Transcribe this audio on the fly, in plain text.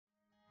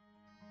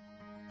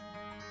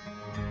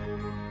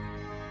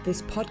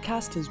This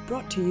podcast is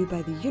brought to you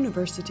by the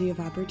University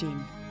of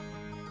Aberdeen.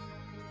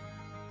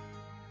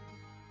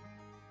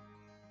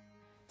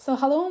 So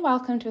hello and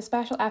welcome to a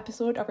special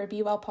episode of our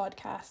Be Well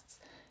podcasts.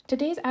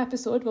 Today's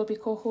episode will be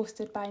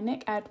co-hosted by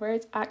Nick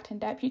Edwards, Acting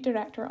Deputy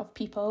Director of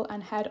People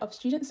and Head of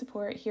Student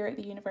Support here at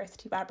the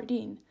University of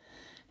Aberdeen.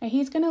 Now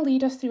he's going to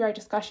lead us through our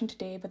discussion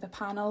today with a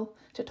panel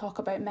to talk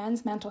about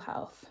men's mental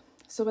health.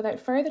 So without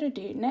further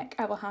ado, Nick,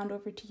 I will hand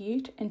over to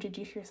you to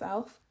introduce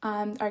yourself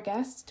and our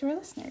guests to our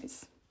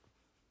listeners.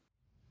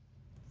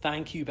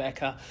 Thank you,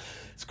 Becca.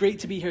 It's great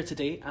to be here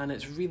today, and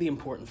it's really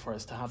important for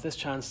us to have this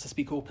chance to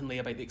speak openly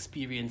about the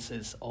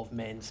experiences of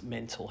men's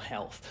mental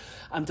health.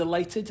 I'm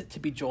delighted to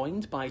be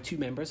joined by two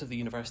members of the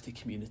university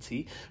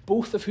community,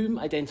 both of whom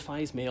identify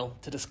as male,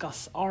 to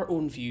discuss our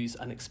own views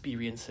and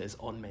experiences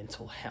on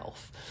mental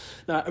health.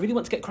 Now, I really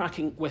want to get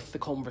cracking with the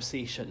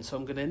conversation, so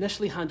I'm going to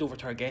initially hand over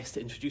to our guests to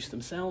introduce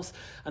themselves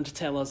and to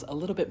tell us a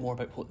little bit more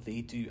about what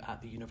they do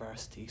at the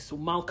university. So,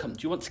 Malcolm,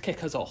 do you want to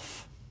kick us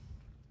off?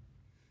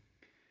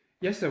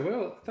 Yes, I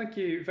will. Thank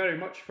you very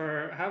much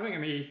for having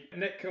me,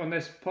 Nick, on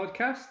this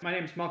podcast. My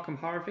name is Malcolm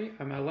Harvey.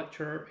 I'm a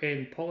lecturer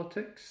in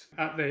politics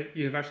at the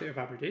University of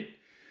Aberdeen.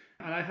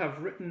 And I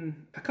have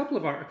written a couple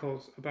of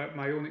articles about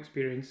my own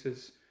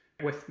experiences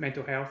with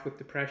mental health, with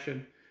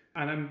depression.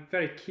 And I'm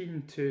very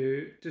keen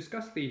to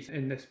discuss these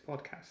in this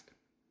podcast.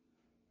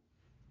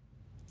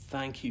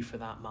 Thank you for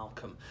that,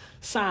 Malcolm.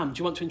 Sam, do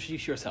you want to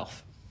introduce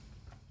yourself?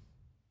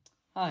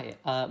 Hi,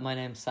 my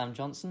name's Sam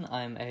Johnson.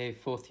 I'm a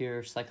fourth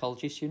year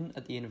psychology student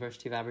at the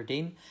University of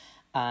Aberdeen,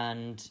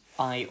 and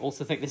I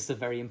also think this is a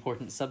very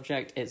important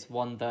subject. It's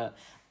one that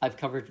I've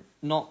covered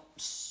not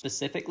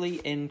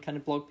specifically in kind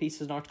of blog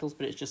pieces and articles,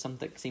 but it's just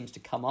something that seems to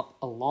come up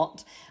a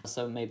lot.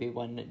 So maybe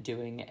when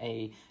doing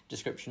a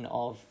description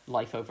of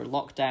life over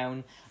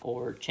lockdown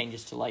or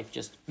changes to life,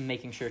 just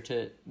making sure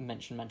to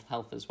mention mental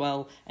health as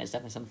well. And it's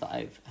definitely something that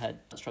I've had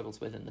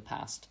struggles with in the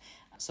past.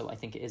 So I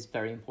think it is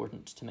very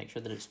important to make sure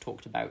that it's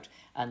talked about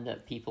and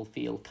that people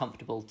feel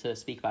comfortable to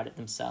speak about it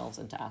themselves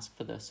and to ask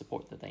for the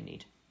support that they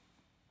need.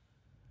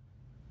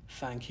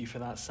 Thank you for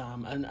that,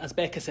 Sam. And as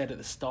Becca said at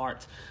the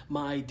start,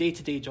 my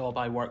day-to-day job,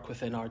 I work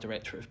within our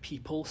Directorate of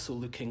People, so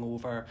looking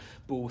over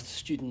both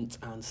student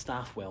and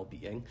staff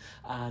well-being.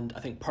 And I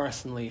think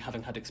personally,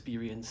 having had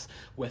experience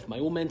with my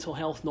own mental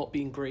health not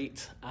being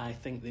great, I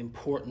think the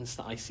importance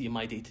that I see in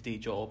my day-to-day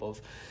job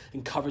of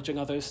encouraging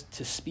others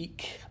to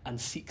speak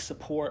and seek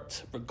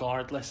support,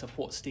 regardless of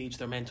what stage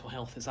their mental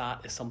health is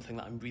at, is something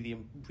that I'm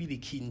really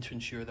keen to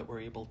ensure that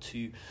we're able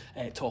to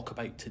talk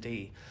about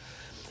today.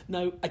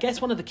 Now, I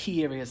guess one of the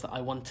key areas that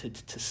I wanted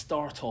to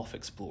start off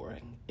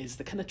exploring is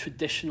the kind of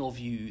traditional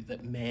view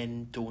that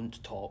men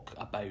don't talk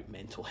about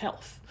mental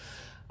health.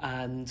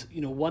 And,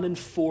 1 in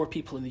 4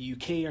 people in the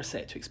UK are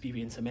set to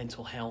experience a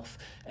mental health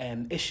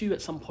issue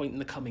at some point in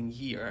the coming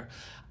year.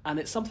 And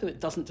it's something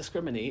that doesn't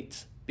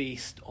discriminate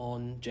based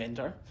on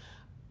gender.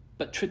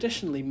 But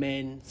traditionally,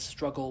 men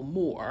struggle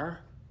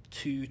more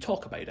to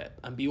talk about it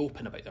and be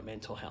open about their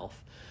mental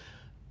health.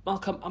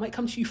 Malcolm, I might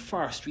come to you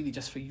first, really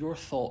just for your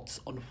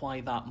thoughts on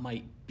why that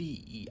might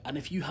be, and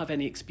if you have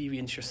any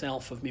experience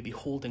yourself of maybe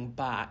holding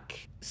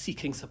back,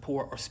 seeking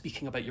support or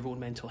speaking about your own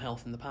mental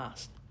health in the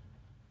past.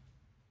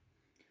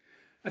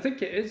 I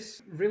think it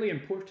is really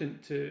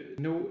important to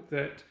note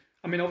that,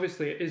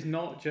 obviously it is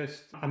not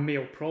just a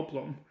male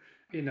problem.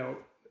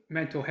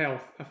 Mental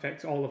health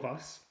affects all of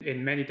us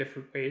in many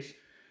different ways.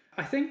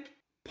 I think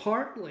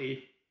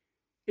partly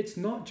it's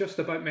not just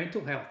about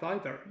mental health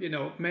either.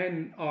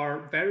 Men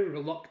are very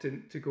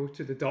reluctant to go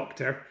to the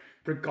doctor,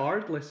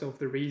 regardless of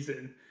the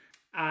reason.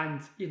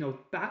 And,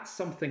 that's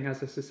something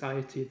as a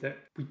society that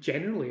we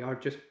generally are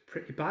just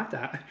pretty bad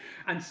at.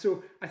 And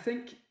so I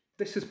think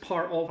this is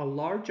part of a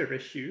larger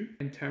issue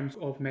in terms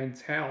of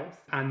men's health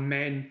and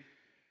men,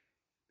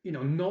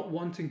 not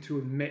wanting to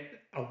admit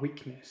a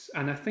weakness.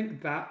 And I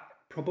think that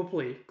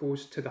probably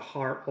goes to the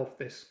heart of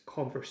this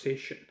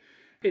conversation,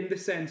 in the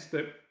sense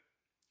that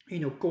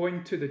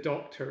going to the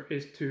doctor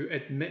is to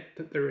admit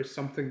that there is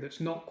something that's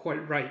not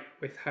quite right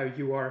with how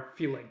you are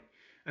feeling.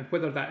 And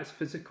whether that is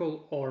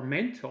physical or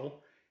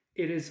mental,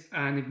 it is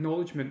an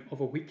acknowledgement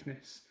of a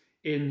weakness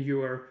in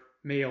your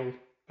male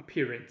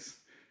appearance,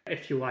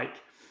 if you like.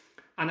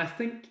 And I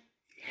think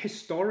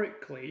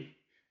historically,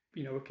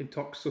 we can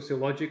talk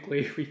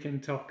sociologically, we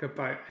can talk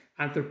about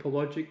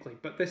anthropologically,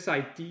 but this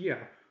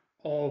idea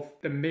of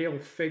the male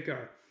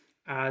figure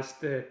as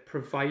the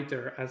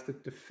provider, as the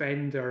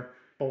defender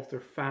of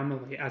their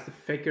family, as the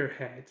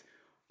figurehead,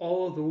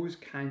 all of those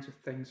kinds of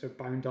things are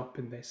bound up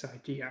in this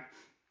idea.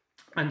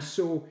 And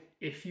so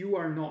if you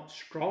are not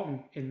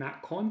strong in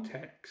that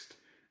context,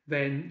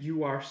 then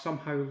you are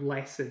somehow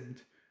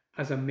lessened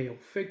as a male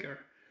figure.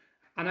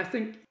 And I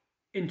think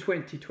in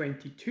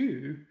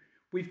 2022,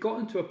 we've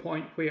gotten to a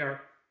point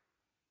where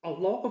a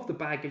lot of the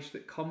baggage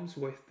that comes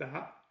with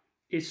that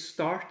is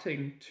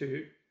starting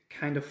to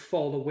kind of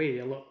fall away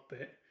a little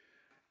bit.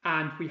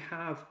 And we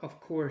have,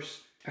 of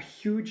course, a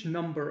huge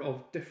number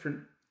of different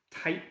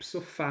types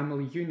of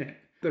family unit.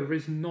 There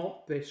is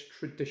not this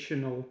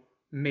traditional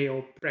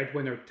male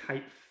breadwinner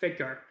type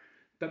figure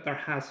that there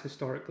has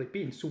historically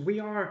been. So we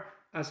are,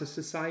 as a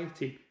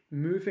society,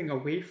 moving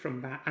away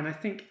from that. And I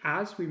think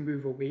as we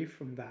move away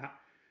from that,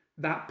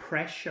 that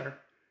pressure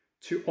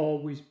to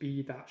always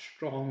be that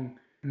strong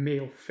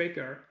male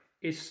figure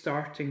is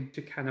starting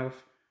to kind of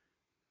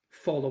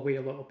fall away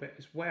a little bit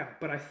as well.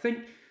 But I think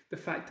the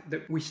fact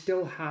that we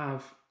still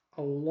have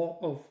a lot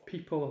of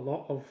people, a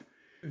lot of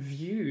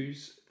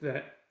views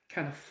that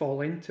kind of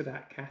fall into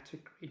that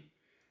category,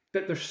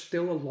 that there's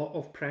still a lot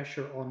of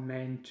pressure on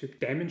men to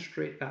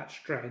demonstrate that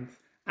strength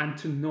and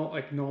to not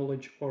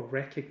acknowledge or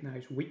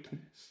recognize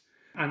weakness.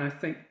 And I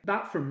think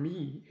that, for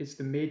me, is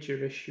the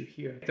major issue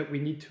here that we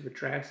need to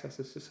address as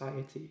a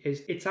society.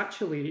 Is it's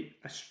actually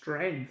a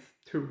strength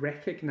to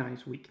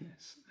recognize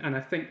weakness. And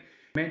I think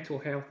mental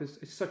health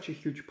is such a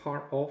huge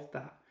part of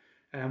that.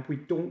 We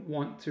don't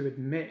want to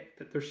admit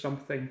that there's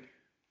something,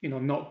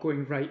 not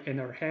going right in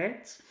our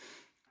heads.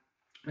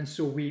 And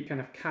so we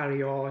kind of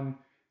carry on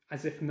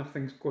as if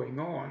nothing's going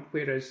on.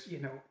 Whereas,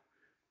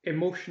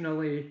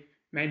 emotionally,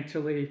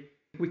 mentally,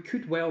 we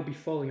could well be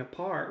falling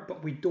apart,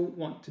 but we don't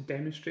want to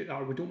demonstrate that,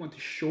 or we don't want to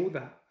show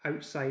that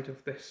outside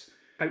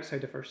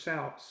of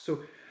ourselves.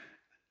 So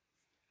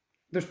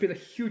there's been a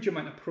huge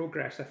amount of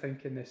progress, I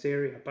think, in this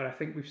area, but I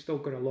think we've still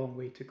got a long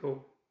way to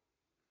go.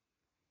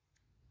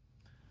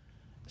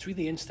 It's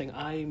really interesting.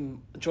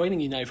 I'm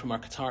joining you now from our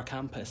Qatar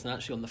campus, and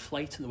actually on the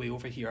flight on the way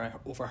over here, I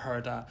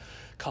overheard a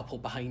couple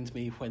behind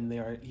me when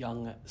their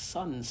young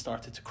son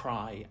started to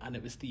cry, and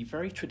it was the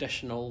very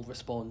traditional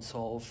response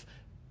of,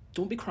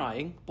 don't be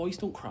crying, boys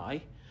don't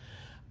cry.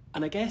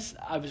 And I guess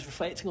I was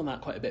reflecting on that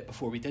quite a bit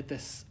before we did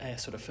this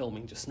sort of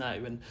filming just now.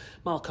 And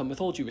Malcolm,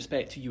 with all due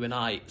respect to you and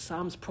I,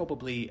 Sam's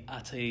probably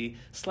at a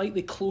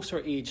slightly closer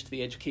age to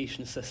the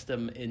education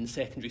system in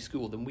secondary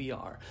school than we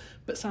are.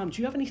 But Sam,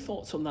 do you have any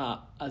thoughts on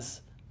that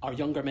as our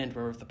younger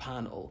member of the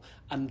panel,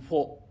 and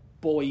what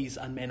boys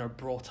and men are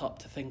brought up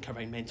to think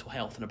around mental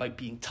health and about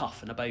being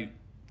tough and about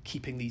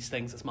keeping these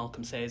things, as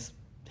Malcolm says,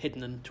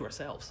 hidden into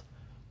ourselves?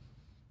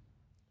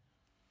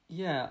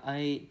 Yeah,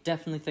 I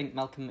definitely think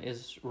Malcolm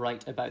is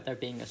right about there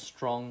being a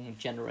strong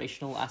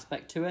generational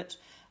aspect to it,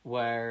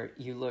 where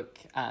you look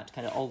at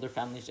kind of older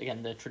families,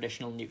 again, the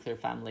traditional nuclear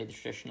family, the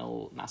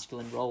traditional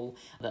masculine role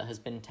that has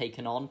been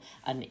taken on,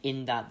 and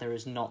in that there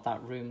is not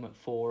that room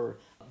for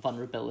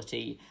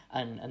vulnerability,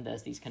 and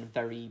there's these kind of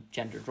very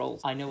gendered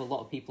roles. I know a lot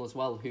of people as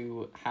well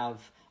who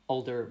have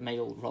older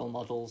male role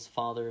models,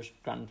 fathers,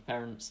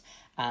 grandparents,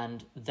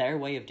 and their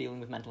way of dealing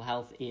with mental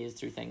health is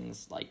through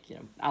things like,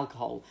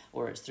 alcohol,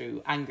 or it's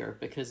through anger,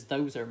 because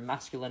those are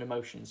masculine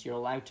emotions. You're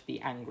allowed to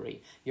be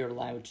angry, you're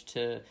allowed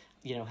to,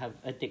 have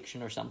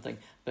addiction or something,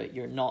 but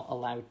you're not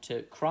allowed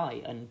to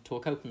cry and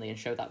talk openly and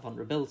show that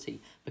vulnerability,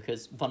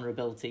 because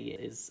vulnerability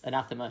is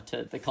anathema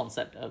to the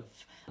concept of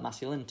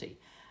masculinity.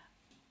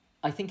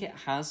 I think it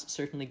has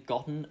certainly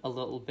gotten a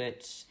little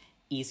bit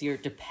easier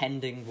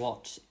depending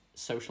what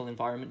social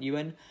environment you're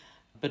in,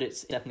 but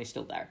it's definitely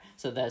still there.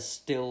 So there's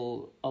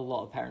still a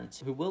lot of parents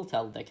who will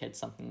tell their kids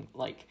something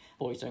like,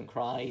 boys don't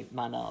cry,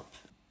 man up,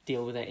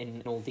 deal with it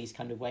in all these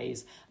kind of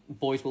ways.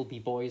 Boys will be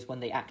boys when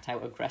they act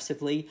out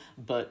aggressively,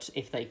 but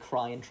if they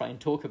cry and try and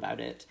talk about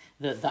it,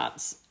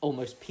 that's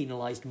almost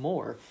penalised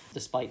more,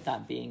 despite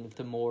that being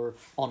the more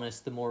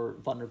honest, the more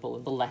vulnerable,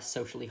 and the less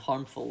socially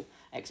harmful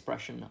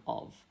expression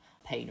of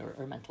pain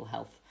or mental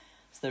health.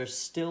 So there's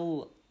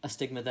still a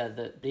stigma there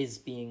that is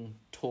being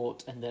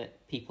taught and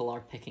that people are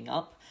picking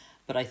up.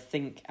 But I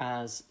think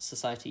as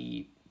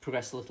society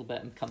progresses a little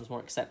bit and becomes more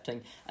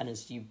accepting, and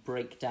as you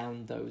break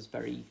down those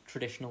very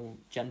traditional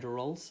gender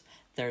roles,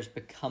 there's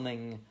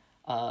becoming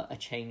a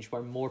change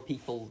where more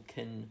people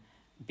can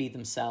be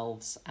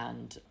themselves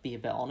and be a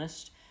bit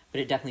honest.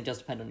 But it definitely does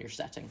depend on your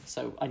setting.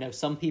 So I know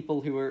some people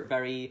who are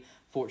very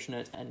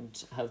fortunate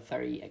and have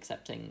very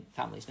accepting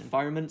families and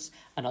environments,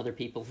 and other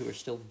people who are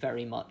still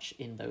very much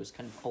in those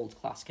kind of old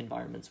classic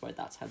environments where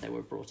that's how they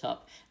were brought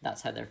up,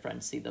 that's how their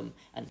friends see them,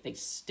 and they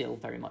still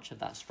very much have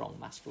that strong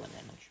masculine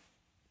image.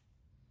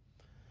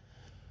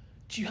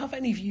 Do you have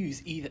any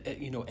views, either,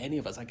 any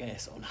of us, I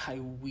guess, on how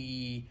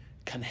we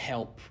can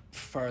help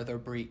further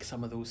break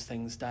some of those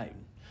things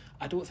down?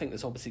 I don't think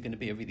there's obviously going to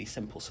be a really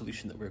simple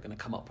solution that we're going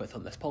to come up with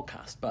on this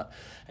podcast, but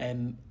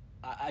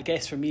I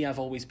guess for me, I've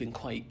always been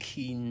quite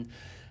keen,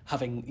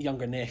 having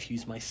younger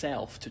nephews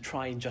myself, to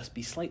try and just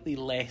be slightly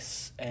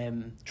less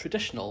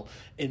traditional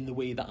in the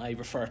way that I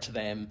refer to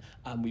them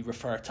and we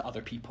refer to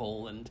other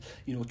people, and,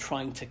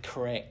 trying to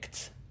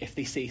correct if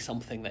they say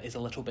something that is a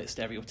little bit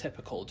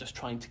stereotypical, just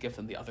trying to give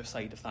them the other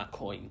side of that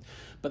coin.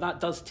 But that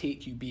does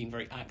take you being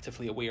very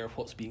actively aware of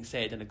what's being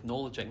said and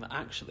acknowledging that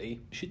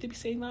actually, should they be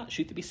saying that?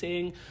 Should they be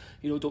saying,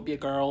 don't be a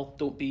girl,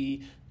 don't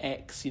be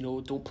X,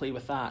 don't play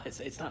with that?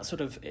 It's that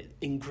sort of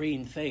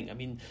ingrained thing. I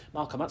mean,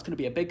 Malcolm, that's going to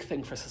be a big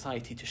thing for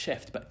society to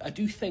shift, but I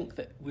do think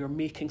that we're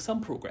making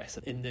some progress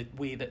in the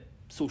way that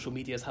social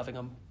media is having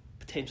a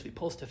potentially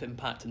positive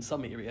impact in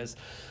some areas,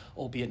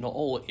 albeit not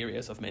all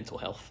areas of mental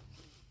health.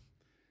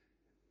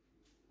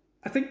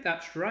 I think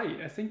that's right.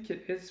 I think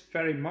it is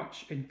very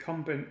much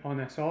incumbent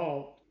on us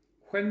all,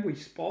 when we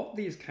spot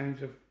these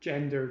kinds of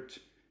gendered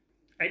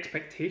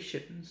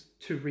expectations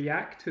to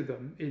react to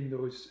them in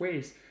those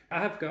ways. I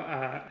have got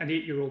an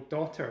 8-year-old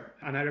daughter,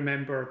 and I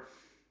remember,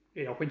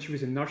 when she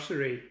was in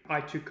nursery,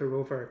 I took her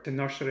over to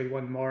nursery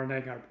one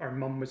morning. Our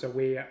mum was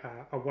away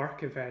at a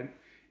work event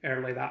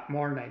early that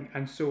morning,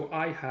 and so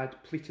I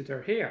had pleated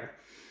her hair,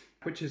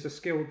 which is a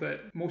skill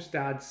that most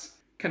dads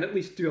can at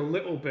least do a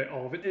little bit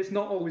of. It's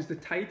not always the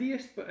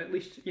tidiest, but at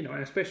least, and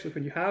especially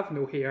when you have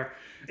no hair,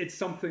 it's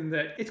something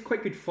that it's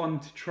quite good fun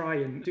to try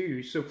and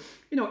do. So,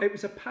 it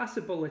was a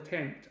passable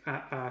attempt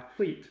at a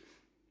pleat.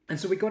 And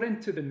so we got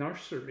into the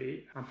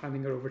nursery. I'm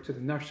handing her over to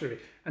the nursery,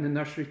 and the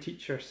nursery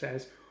teacher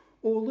says,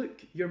 "Oh,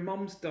 look, your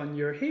mum's done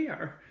your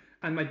hair."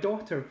 And my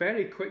daughter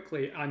very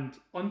quickly and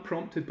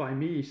unprompted by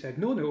me said,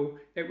 no,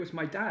 it was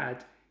my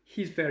dad.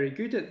 He's very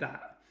good at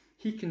that.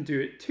 He can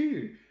do it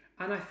too.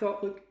 And I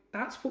thought, look,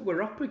 that's what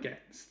we're up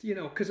against,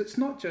 because it's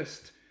not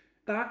just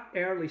that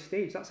early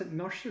stage, that's at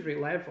nursery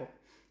level.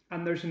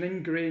 And there's an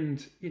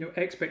ingrained,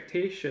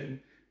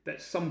 expectation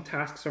that some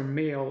tasks are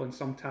male and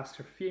some tasks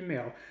are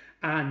female.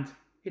 And,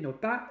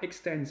 that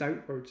extends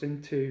outwards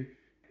into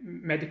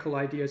medical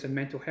ideas and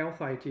mental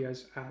health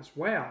ideas as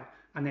well,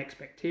 and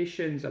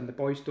expectations, and the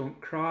boys don't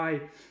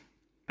cry,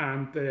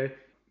 and the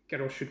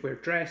girls should wear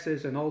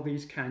dresses, and all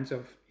these kinds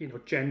of,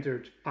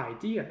 gendered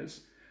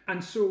ideas.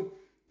 And so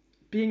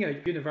being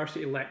a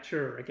university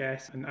lecturer, I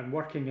guess, and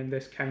working in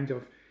this kind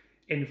of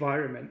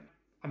environment,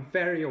 I'm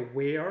very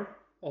aware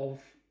of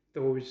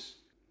those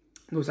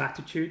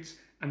attitudes,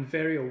 and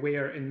very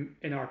aware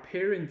in our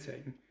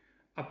parenting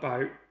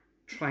about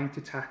trying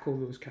to tackle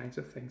those kinds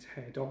of things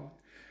head on.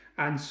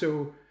 And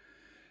so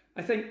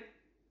I think,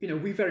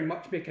 we very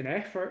much make an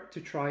effort to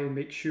try and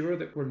make sure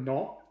that we're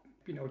not,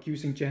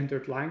 using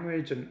gendered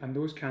language and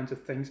those kinds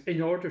of things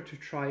in order to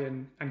try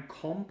and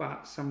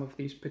combat some of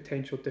these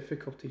potential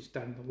difficulties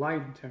down the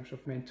line in terms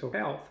of mental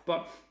health.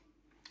 But,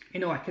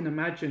 I can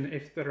imagine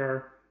if there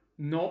are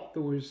not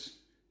those,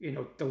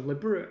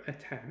 deliberate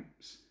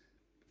attempts.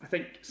 I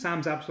think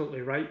Sam's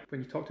absolutely right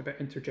when he talked about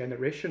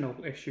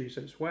intergenerational issues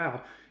as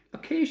well.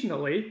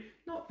 Occasionally,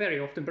 not very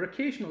often, but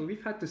occasionally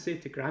we've had to say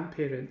to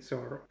grandparents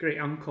or great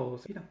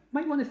uncles,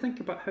 might want to think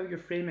about how you're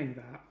framing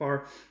that,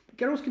 or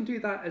girls can do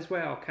that as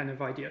well, kind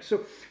of idea.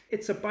 So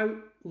it's about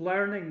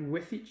learning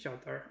with each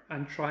other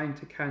and trying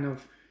to kind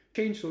of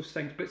change those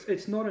things, but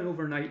it's not an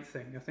overnight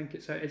thing. I think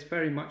it's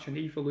very much an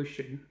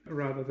evolution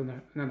rather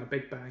than a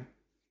big bang.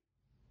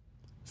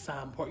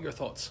 Sam, what are your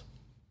thoughts?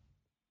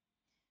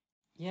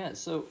 Yeah,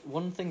 so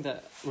one thing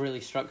that really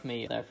struck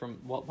me there from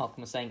what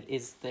Malcolm was saying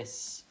is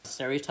this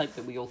stereotype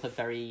that we all have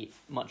very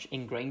much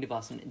ingrained of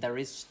us, and there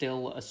is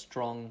still a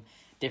strong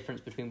difference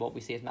between what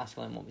we see as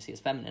masculine and what we see as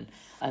feminine.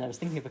 And I was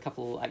thinking of a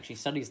couple actually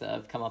studies that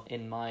have come up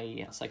in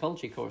my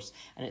psychology course,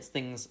 and it's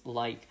things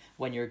like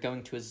when you're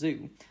going to a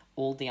zoo,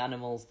 all the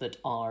animals that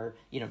are,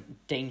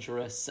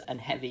 dangerous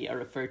and heavy are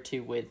referred to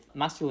with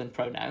masculine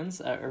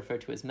pronouns, are referred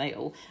to as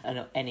male,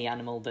 and any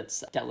animal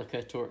that's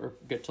delicate or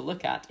good to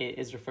look at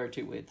is referred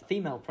to with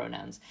female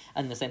pronouns.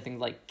 And the same thing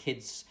like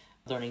kids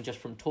learning just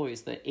from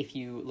toys, that if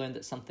you learn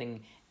that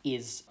something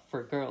is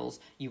for girls,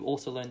 you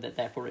also learn that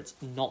therefore it's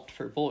not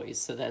for boys.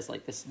 So there's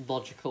like this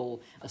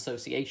logical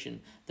association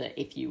that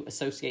if you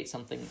associate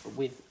something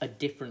with a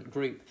different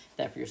group,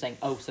 therefore you're saying,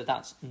 oh, so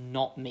that's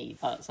not me,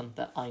 something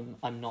that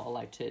I'm not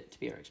allowed to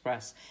be or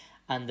express.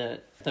 And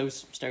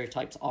those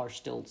stereotypes are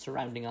still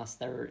surrounding us.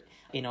 They're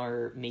in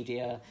our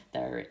media,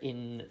 they're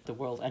in the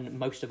world, and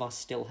most of us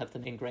still have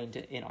them ingrained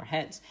in our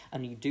heads.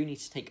 And you do need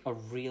to take a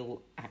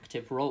real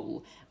active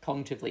role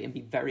cognitively and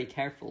be very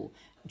careful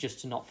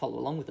just to not follow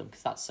along with them,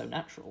 because that's so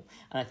natural.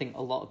 And I think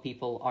a lot of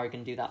people are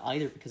going to do that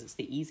either because it's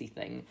the easy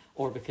thing,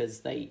 or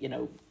because they,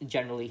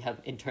 generally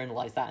have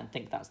internalized that and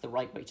think that's the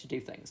right way to do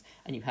things.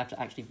 And you have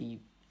to actually be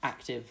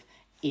active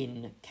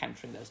in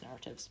countering those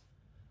narratives.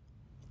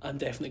 I'm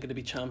definitely going to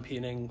be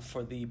championing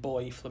for the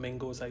boy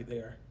flamingos out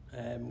there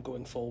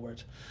going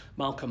forward.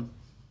 Malcolm?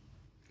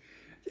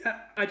 Yeah,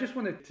 I just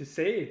wanted to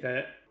say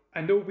that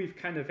I know we've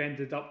kind of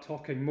ended up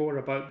talking more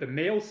about the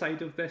male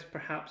side of this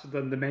perhaps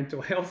than the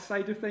mental health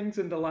side of things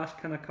in the last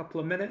kind of couple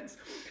of minutes,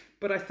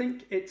 but I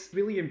think it's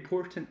really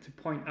important to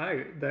point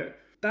out that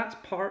that's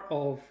part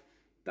of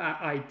that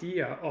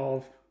idea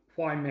of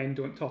why men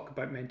don't talk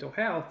about mental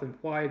health and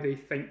why they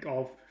think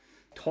of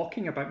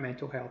talking about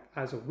mental health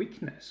as a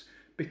weakness.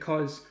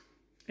 Because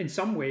in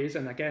some ways,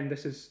 and again,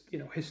 this is,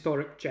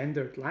 historic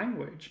gendered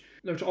language,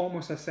 there's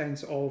almost a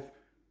sense of,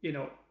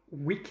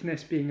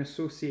 weakness being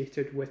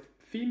associated with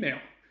female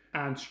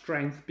and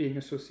strength being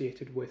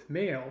associated with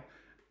male.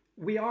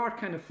 We are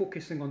kind of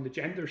focusing on the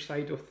gender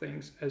side of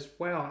things as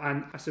well,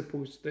 and I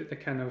suppose the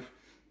kind of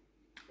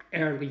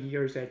early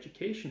years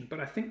education. But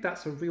I think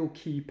that's a real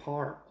key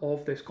part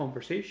of this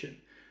conversation,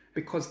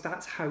 because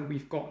that's how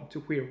we've gotten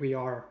to where we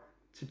are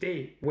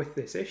today with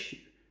this issue.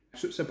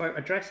 So it's about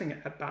addressing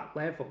it at that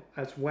level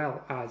as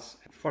well as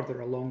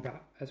further along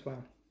that as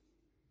well.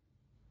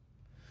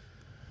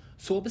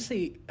 So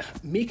obviously,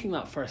 making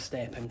that first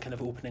step and kind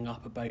of opening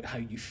up about how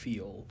you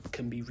feel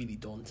can be really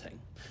daunting.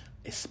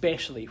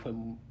 especially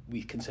when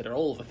we consider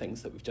all of the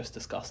things that we've just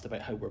discussed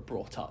about how we're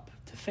brought up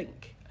to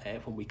think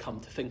when we come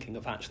to thinking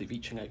of actually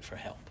reaching out for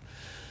help.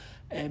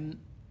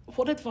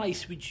 What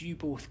advice would you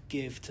both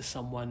give to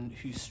someone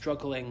who's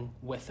struggling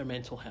with their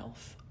mental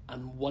health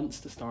and wants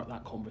to start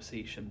that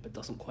conversation but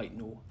doesn't quite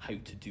know how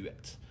to do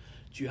it?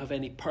 Do you have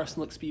any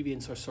personal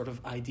experience or sort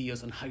of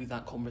ideas on how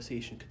that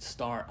conversation could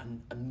start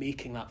and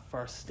making that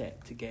first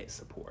step to get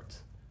support?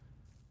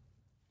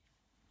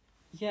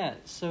 Yeah,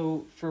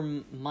 so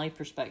from my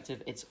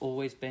perspective, it's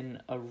always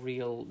been a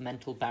real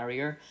mental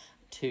barrier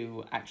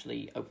to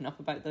actually open up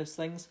about those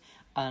things.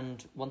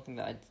 And one thing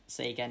that I'd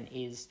say again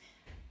is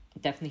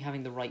definitely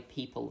having the right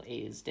people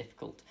is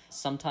difficult.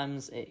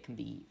 Sometimes it can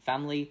be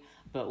family,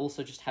 but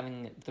also just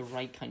having the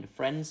right kind of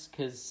friends,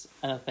 because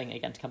another thing,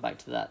 again, to come back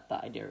to that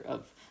idea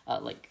of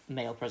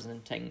male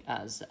presenting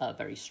as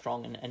very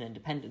strong and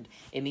independent,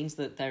 it means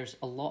that there's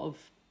a lot of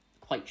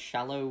quite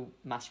shallow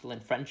masculine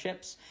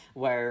friendships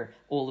where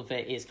all of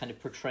it is kind of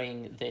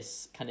portraying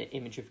this kind of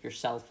image of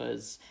yourself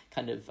as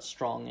kind of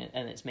strong,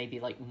 and it's maybe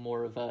like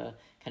more of a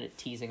kind of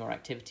teasing or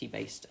activity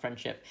based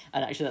friendship.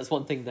 And actually that's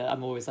one thing that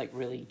I'm always like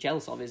really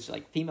jealous of, is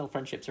like female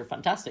friendships are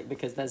fantastic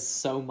because there's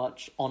so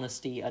much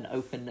honesty and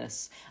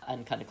openness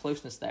and kind of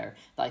closeness there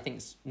that I think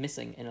is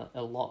missing in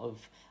a lot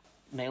of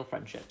male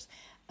friendships.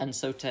 And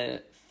so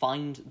to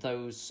find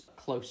those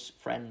close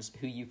friends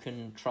who you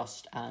can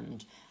trust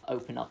and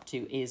open up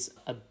to is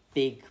a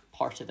big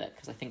part of it,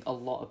 because I think a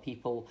lot of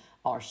people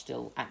are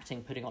still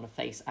putting on a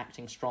face,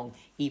 acting strong,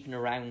 even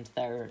around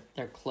their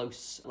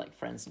close like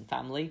friends and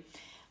family.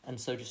 And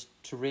so just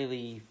to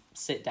really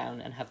sit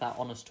down and have that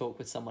honest talk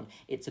with someone,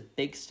 it's a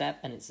big step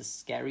and it's a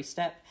scary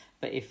step,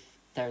 but if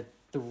they're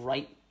the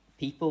right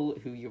people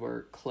who you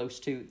are close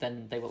to,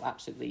 then they will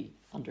absolutely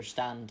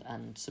understand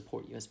and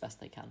support you as best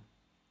they can.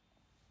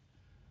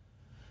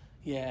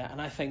 Yeah,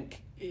 and I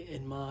think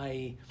in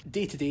my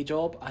day-to-day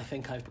job, I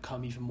think I've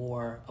become even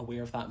more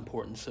aware of that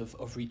importance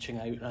of reaching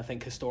out. And I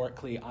think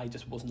historically, I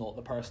just was not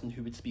the person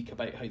who would speak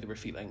about how they were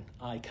feeling.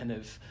 I kind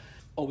of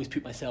always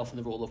put myself in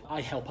the role of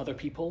I help other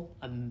people,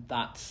 and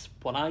that's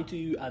what I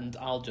do, and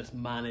I'll just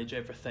manage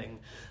everything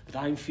that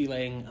I'm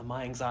feeling, and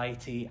my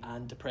anxiety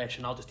and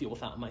depression, I'll just deal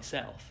with that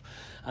myself.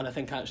 And I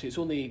think actually it's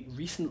only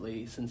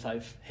recently, since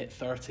I've hit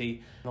 30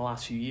 in the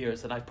last few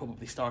years, that I've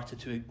probably started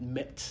to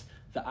admit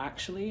that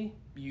actually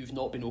you've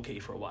not been okay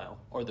for a while,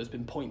 or there's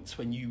been points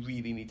when you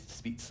really needed to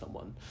speak to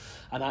someone,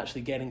 and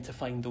actually getting to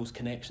find those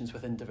connections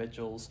with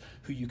individuals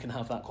who you can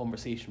have that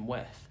conversation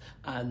with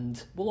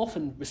and will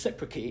often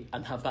reciprocate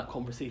and have that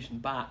conversation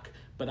back,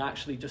 but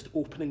actually just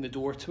opening the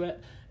door to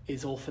it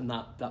is often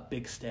that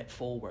big step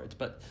forward.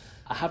 But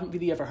I haven't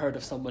really ever heard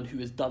of someone who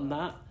has done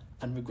that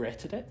and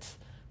regretted it,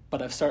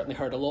 but I've certainly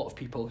heard a lot of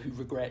people who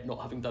regret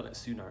not having done it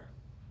sooner.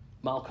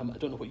 Malcolm, I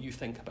don't know what you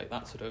think about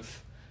that sort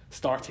of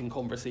starting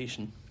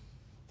conversation.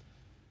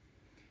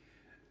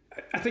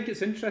 I think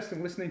it's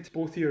interesting listening to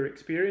both your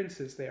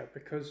experiences there,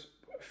 because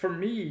for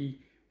me,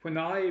 when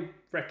I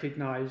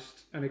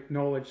recognised and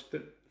acknowledged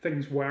that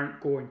things weren't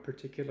going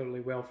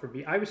particularly well for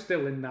me, I was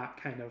still in that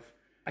kind of,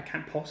 I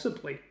can't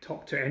possibly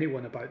talk to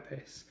anyone about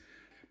this.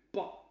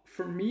 But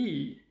for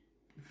me,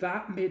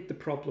 that made the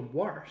problem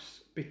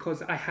worse,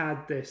 because I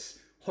had this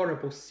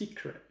horrible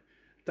secret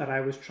that I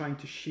was trying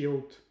to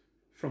shield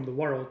from the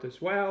world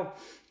as well.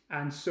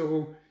 And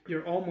so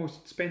you're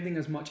almost spending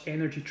as much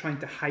energy trying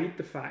to hide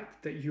the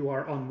fact that you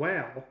are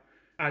unwell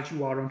as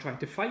you are on trying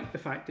to fight the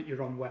fact that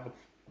you're unwell.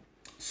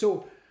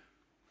 So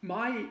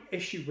my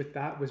issue with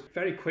that was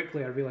very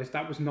quickly I realised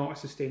that was not a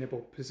sustainable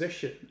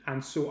position.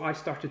 And so I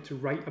started to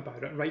write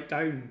about it, write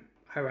down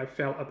how I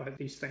felt about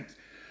these things.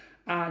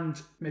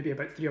 And maybe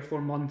about 3 or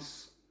 4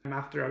 months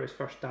after I was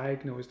first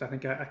diagnosed, I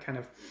think I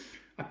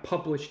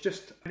published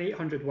just an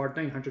 800-word,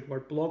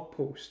 900-word blog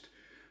post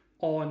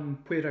on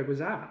where I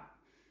was at.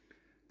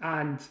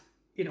 And,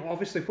 you know,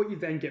 obviously what you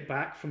then get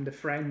back from the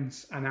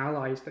friends and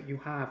allies that you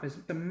have is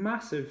a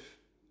massive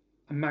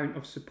amount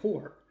of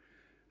support.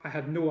 I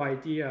had no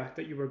idea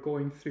that you were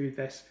going through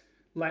this.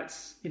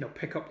 Let's,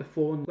 pick up the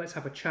phone. Let's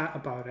have a chat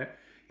about it.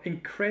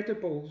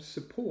 Incredible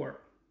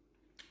support.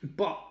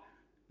 But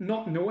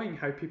not knowing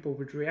how people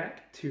would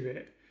react to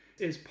it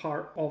is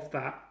part of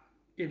that,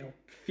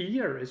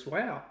 fear as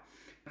well.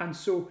 And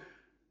so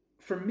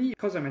for me,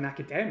 because I'm an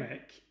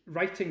academic,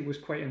 writing was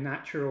quite a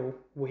natural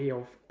way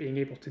of being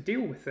able to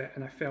deal with it,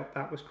 and I felt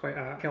that was quite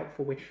a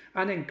helpful way.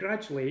 And then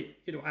gradually,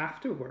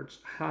 afterwards,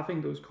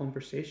 having those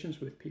conversations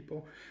with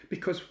people,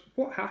 because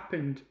what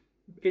happened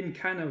in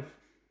kind of,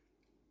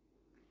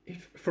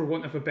 for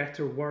want of a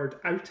better word,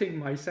 outing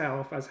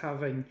myself as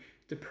having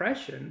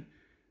depression,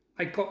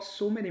 I got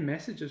so many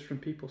messages from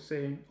people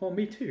saying, "Oh,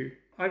 me too.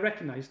 I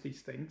recognise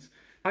these things.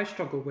 I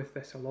struggle with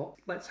this a lot.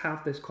 Let's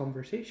have this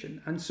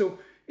conversation." And so,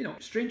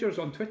 strangers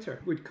on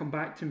Twitter would come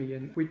back to me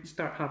and we'd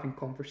start having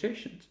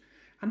conversations.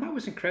 And that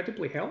was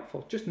incredibly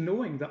helpful, just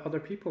knowing that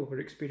other people were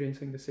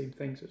experiencing the same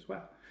things as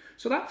well.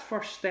 So that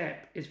first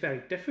step is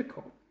very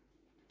difficult.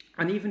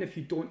 And even if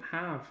you don't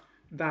have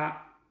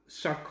that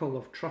circle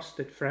of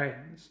trusted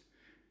friends,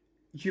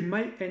 you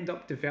might end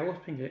up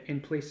developing it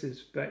in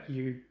places that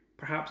you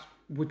perhaps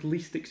would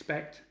least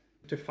expect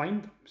to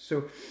find them.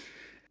 So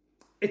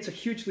it's a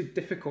hugely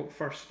difficult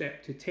first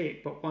step to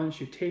take, but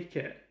once you take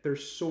it,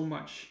 there's so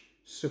much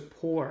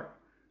support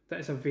that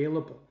is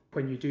available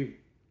when you do.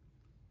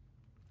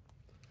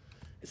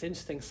 It's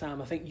interesting,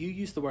 Sam. I think you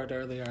used the word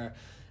earlier,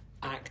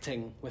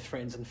 acting with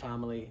friends and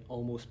family,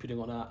 almost putting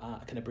on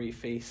a kind of brave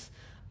face.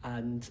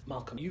 And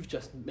Malcolm, you've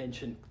just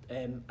mentioned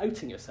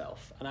outing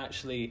yourself. And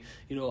actually,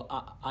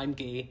 I'm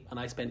gay and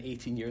I spent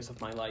 18 years of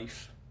my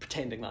life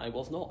pretending that I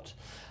was not.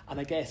 And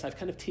I guess I've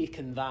kind of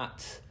taken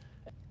that,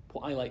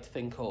 what I like to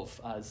think of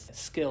as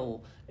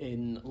skill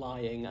in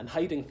lying and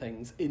hiding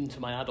things, into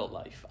my adult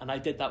life. And I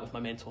did that with my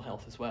mental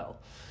health as well.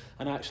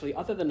 And actually,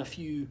 other than a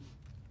few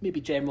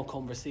maybe general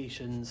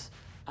conversations,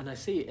 and I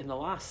say in the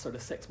last sort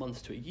of 6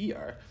 months to a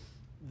year,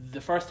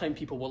 the first time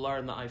people will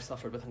learn that I've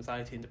suffered with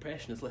anxiety and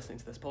depression is listening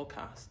to this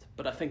podcast.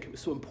 But I think it was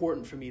so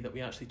important for me that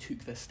we actually took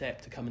this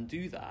step to come and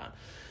do that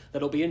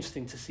it'll be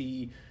interesting to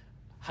see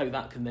how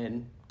that can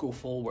then go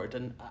forward.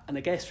 And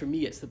I guess for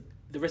me,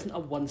 there isn't a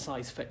one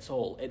size fits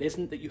all. It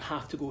isn't that you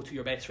have to go to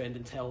your best friend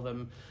and tell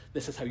them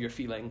this is how you're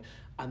feeling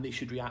and they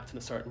should react in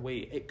a certain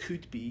way. It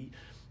could be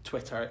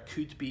Twitter, it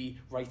could be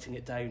writing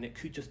it down, it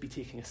could just be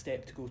taking a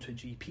step to go to a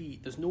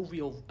GP. There's no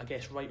real, I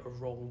guess, right or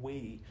wrong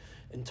way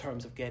in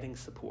terms of getting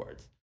support.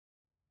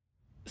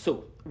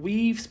 So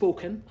we've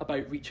spoken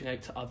about reaching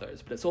out to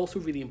others, but it's also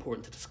really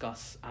important to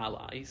discuss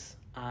allies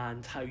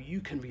and how you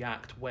can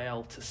react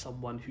well to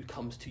someone who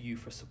comes to you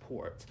for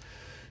support.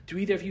 Do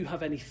either of you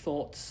have any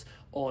thoughts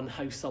on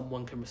how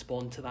someone can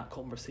respond to that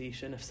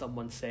conversation if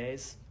someone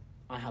says,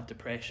 I have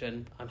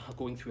depression, I'm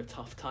going through a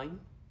tough time?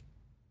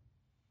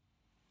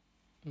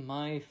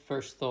 My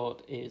first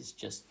thought is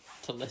just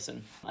to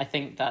listen. I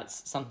think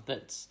that's something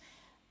that's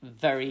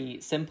very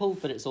simple,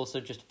 but it's also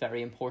just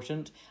very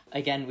important.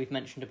 Again, we've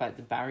mentioned about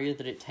the barrier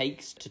that it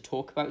takes to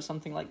talk about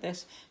something like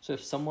this. So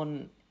if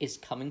someone is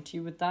coming to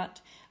you with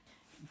that,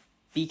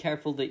 be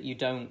careful that you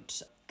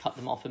don't cut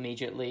them off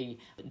immediately.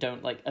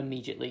 Don't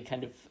immediately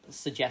kind of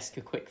suggest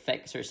a quick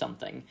fix or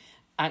something.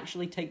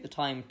 Actually take the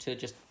time to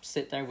just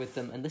sit there with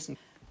them and listen.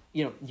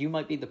 You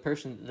might be the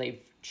person that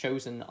they've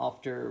chosen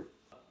after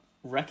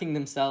wrecking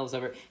themselves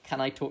over,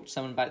 can I talk to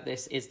someone about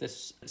this? Is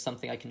this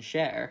something I can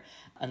share?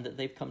 And that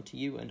they've come to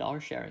you and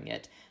are sharing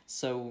it.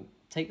 So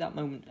take that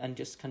moment and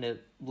just kind of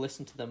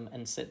listen to them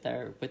and sit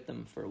there with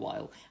them for a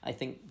while. I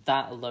think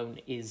that alone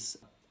is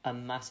a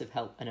massive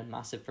help and a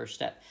massive first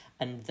step.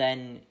 And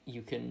then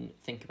you can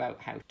think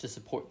about how to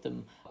support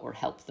them or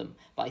help them.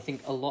 But I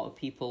think a lot of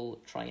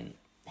people try and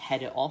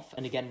head it off.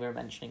 And again, we were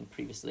mentioning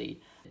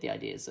previously the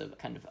ideas of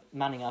kind of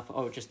manning up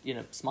or just,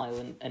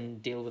 smile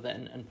and deal with it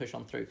and push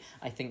on through.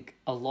 I think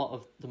a lot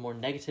of the more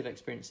negative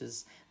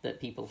experiences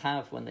that people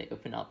have when they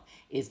open up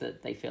is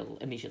that they feel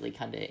immediately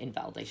kind of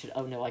invalidated.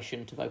 Oh no, I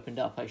shouldn't have opened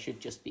up. I should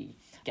just be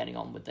getting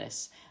on with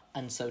this.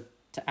 And so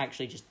to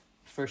actually just,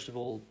 first of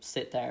all,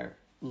 sit there,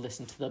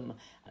 listen to them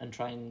and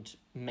try and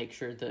make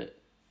sure that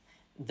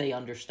they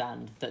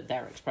understand that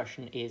their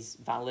expression is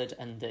valid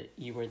and that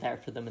you are there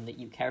for them and that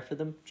you care for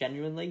them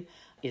genuinely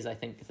is, I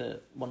think,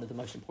 one of the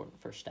most important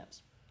first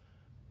steps.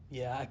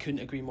 Yeah, I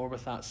couldn't agree more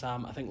with that,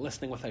 Sam. I think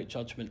listening without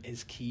judgment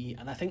is key.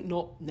 And I think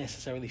not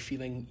necessarily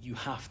feeling you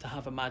have to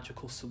have a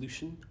magical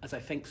solution, as I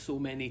think so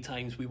many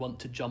times we want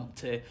to jump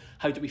to,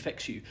 how do we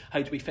fix you?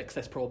 How do we fix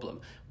this problem?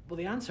 Well,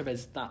 the answer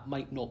is that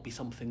might not be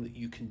something that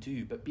you can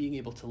do, but being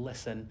able to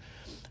listen.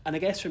 And I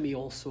guess for me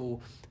also,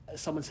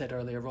 someone said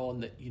earlier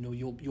on that,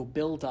 you'll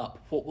build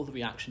up, what will the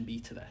reaction be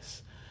to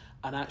this?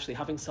 And actually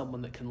having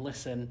someone that can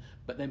listen,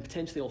 but then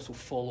potentially also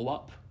follow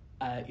up,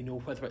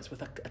 whether it's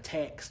with a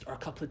text or a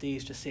couple of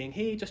days just saying,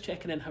 hey, just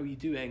checking in, how are you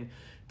doing?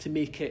 To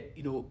make it,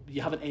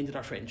 you haven't ended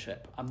our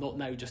friendship. I'm not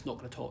going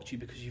to talk to you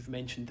because you've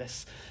mentioned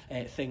this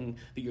thing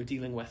that you're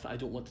dealing with that I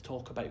don't want to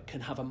talk about,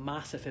 can have a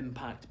massive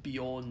impact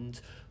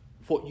beyond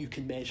what you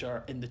can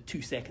measure in the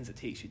 2 seconds it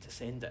takes you to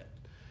send it.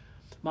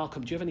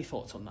 Malcolm, do you have any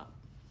thoughts on that?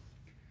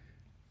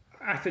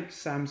 I think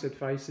Sam's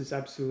advice is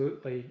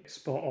absolutely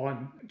spot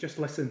on. Just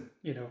listen,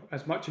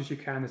 as much as you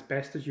can, as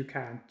best as you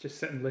can, just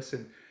sit and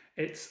listen.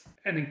 It's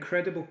an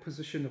incredible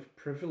position of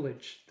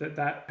privilege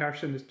that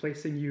person is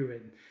placing you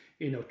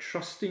in,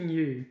 trusting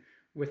you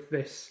with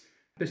this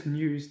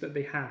news that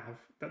they have,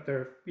 that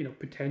they're,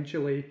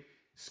 potentially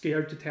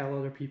scared to tell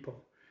other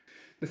people.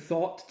 The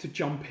thought to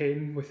jump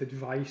in with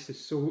advice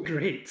is so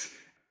great,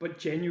 but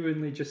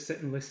genuinely just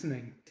sitting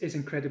listening is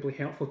incredibly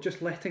helpful.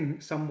 Just letting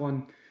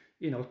someone,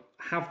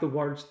 have the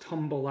words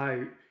tumble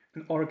out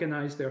and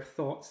organise their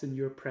thoughts in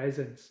your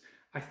presence,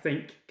 I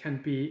think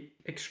can be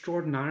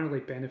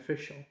extraordinarily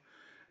beneficial.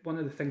 One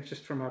of the things,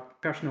 just from a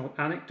personal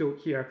anecdote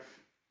here,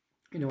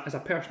 as a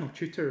personal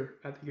tutor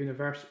at the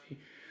university,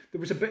 there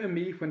was a bit of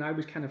me when I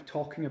was kind of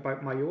talking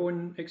about my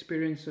own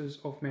experiences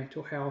of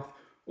mental health,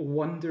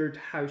 wondered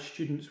how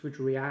students would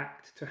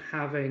react to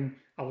having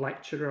a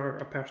lecturer,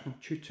 a personal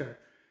tutor,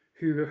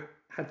 who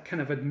had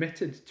kind of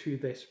admitted to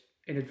this,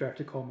 in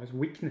inverted commas,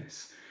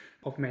 weakness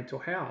of mental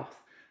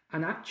health.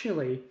 And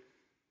actually,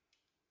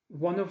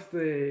 one of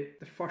the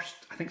first,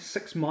 I think,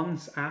 6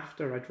 months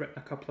after I'd written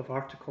a couple of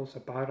articles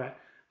about it,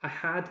 I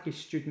had a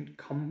student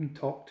come and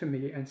talk to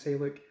me and say,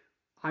 look,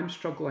 I'm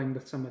struggling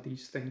with some of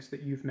these things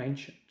that you've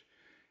mentioned.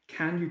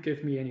 Can you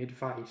give me any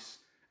advice?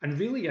 And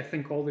really, I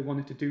think all they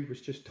wanted to do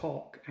was just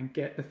talk and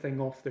get the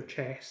thing off their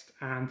chest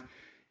and,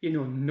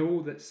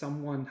 know that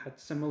someone had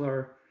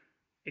similar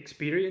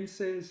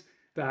experiences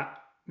that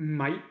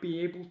might be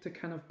able to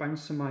kind of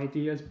bounce some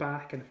ideas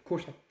back. And of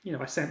course,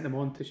 I sent them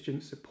on to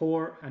student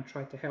support and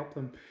tried to help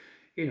them,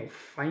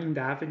 find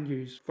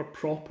avenues for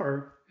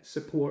proper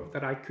support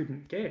that I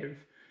couldn't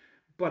give.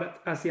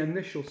 But as the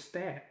initial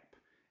step,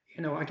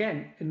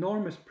 again,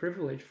 enormous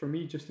privilege for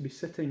me just to be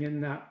sitting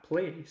in that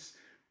place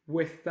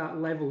with that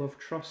level of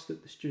trust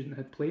that the student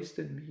had placed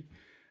in me.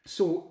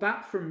 So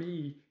that for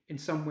me, in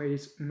some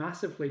ways,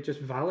 massively just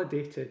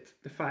validated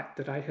the fact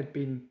that I had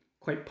been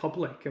quite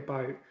public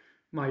about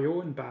my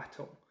own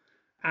battle.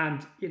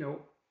 And,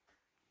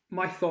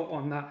 my thought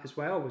on that as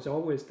well was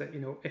always that,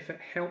 if it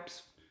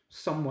helps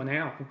someone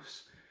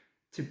else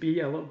to be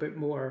a little bit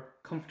more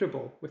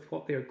comfortable with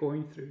what they're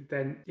going through,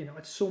 then,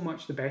 it's so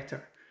much the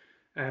better.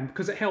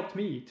 Because it helped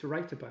me to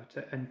write about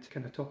it and to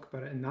kind of talk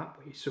about it in that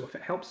way. So if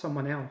it helps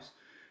someone else,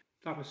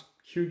 that was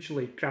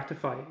hugely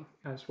gratifying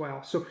as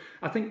well. So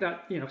I think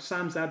that,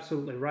 Sam's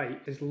absolutely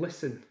right, is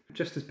listen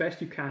just as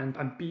best you can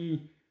and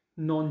be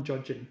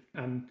non-judging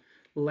and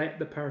let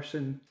the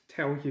person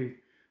tell you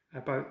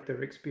about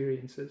their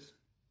experiences.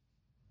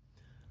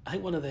 I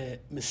think one of the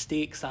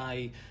mistakes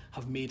I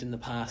have made in the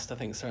past, I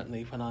think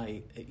certainly when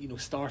I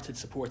started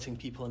supporting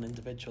people and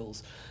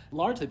individuals,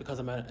 largely because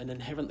I'm an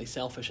inherently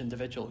selfish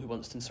individual who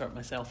wants to insert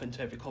myself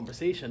into every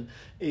conversation,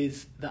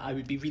 is that I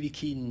would be really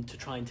keen to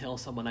try and tell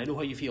someone, I know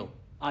how you feel,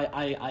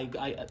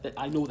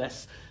 I know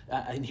this,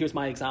 and here's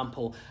my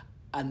example.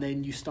 And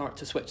then you start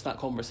to switch that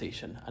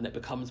conversation and it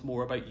becomes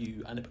more about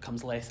you and it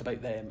becomes less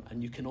about them.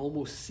 And you can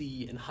almost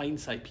see in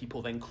hindsight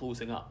people then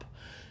closing up.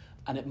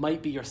 And it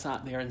might be you're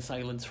sat there in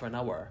silence for an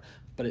hour,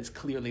 but it's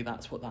clearly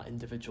that's what that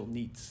individual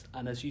needs.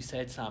 And as you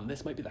said, Sam,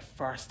 this might be the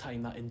first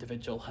time that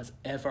individual has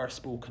ever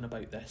spoken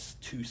about this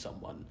to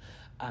someone.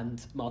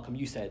 And Malcolm,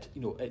 you said,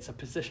 it's a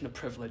position of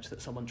privilege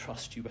that someone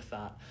trusts you with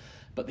that,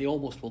 but they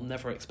almost will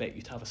never expect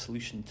you to have a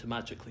solution to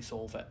magically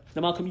solve it.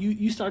 Now, Malcolm,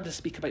 you started to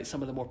speak about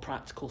some of the more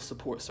practical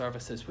support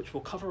services, which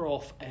we'll cover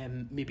off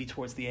maybe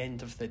towards the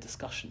end of the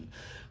discussion.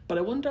 But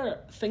I wonder,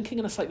 thinking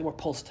in a slightly more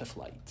positive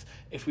light,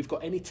 if we've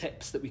got any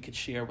tips that we could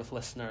share with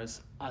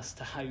listeners as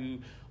to how,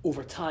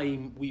 over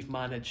time, we've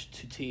managed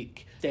to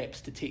take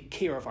steps to take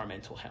care of our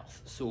mental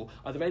health. So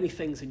are there any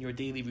things in your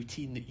daily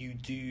routine that you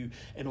do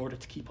in order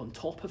to keep on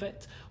top of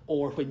it?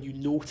 Or when you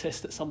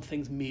notice that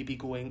something's maybe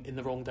going in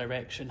the wrong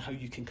direction, how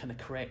you can kind of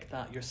correct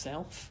that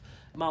yourself?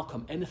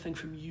 Malcolm, anything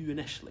from you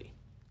initially?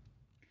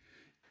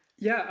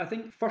 Yeah, I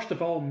think first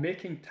of all,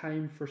 making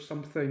time for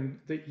something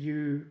that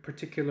you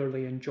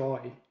particularly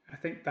enjoy, I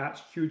think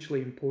that's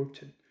hugely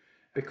important,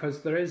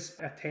 because there is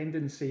a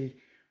tendency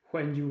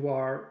when you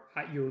are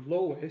at your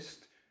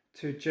lowest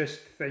to just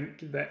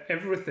think that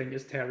everything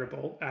is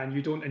terrible and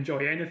you don't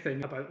enjoy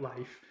anything about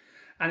life.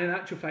 And in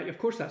actual fact, of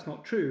course, that's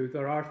not true.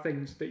 There are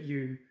things that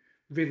you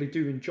really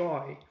do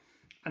enjoy.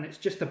 And it's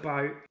just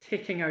about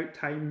taking out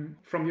time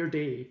from your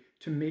day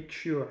to make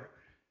sure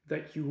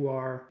that you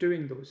are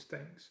doing those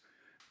things.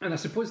 And I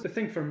suppose the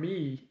thing for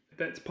me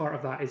that's part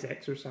of that is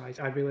exercise.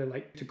 I really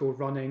like to go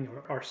running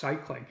or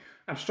cycling.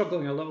 I'm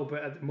struggling a little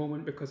bit at the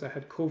moment because I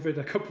had COVID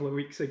a couple of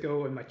weeks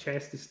ago and my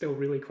chest is still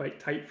really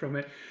quite tight from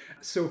it.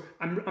 So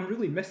I'm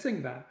really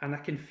missing that, and I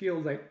can feel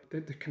like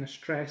the kind of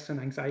stress and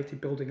anxiety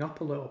building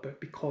up a little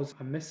bit because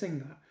I'm missing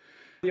that.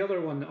 The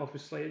other one,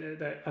 obviously,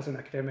 that as an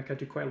academic I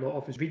do quite a lot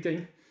of is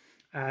reading.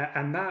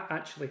 And that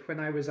actually, when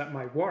I was at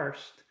my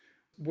worst,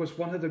 was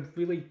one of the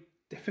really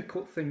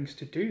difficult things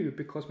to do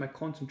because my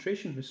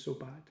concentration was so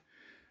bad.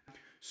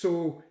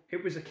 So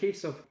it was a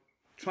case of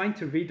trying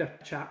to read a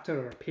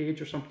chapter or a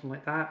page or something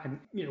like that and,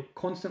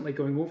 constantly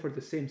going over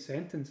the same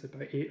sentence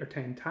about 8 or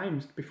 10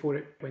 times before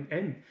it went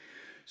in.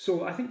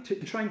 So I think to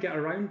try and get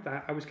around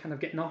that, I was kind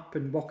of getting up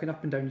and walking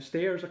up and down the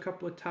stairs a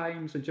couple of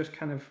times and just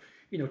kind of,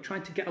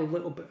 trying to get a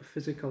little bit of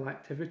physical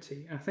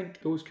activity. And I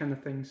think those kind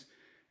of things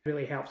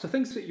really help. So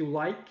things that you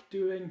like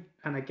doing,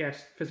 and I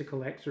guess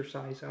physical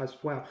exercise as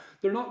well.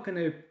 They're not going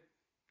to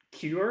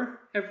cure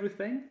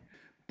everything,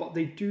 but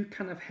they do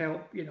kind of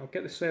help,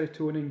 get the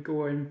serotonin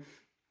going,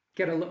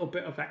 get a little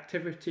bit of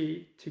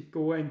activity to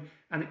going,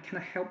 and it kind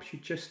of helps you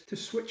just to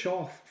switch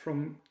off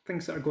from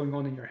things that are going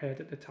on in your head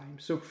at the time.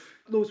 So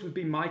those would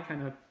be my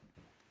kind of,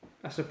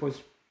 I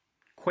suppose,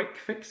 quick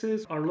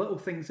fixes or little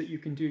things that you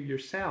can do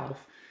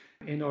yourself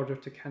in order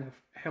to kind of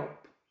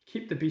help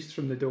keep the beast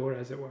from the door,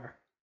 as it were.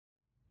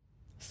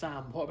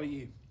 Sam, what about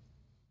you?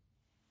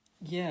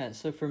 Yeah,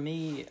 so for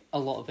me, a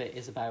lot of it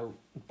is about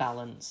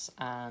balance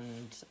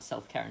and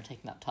self-care and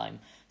taking that time.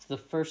 So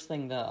the first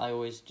thing that I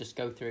always just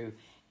go through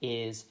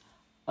is,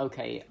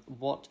 okay,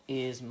 what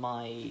is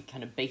my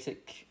kind of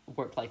basic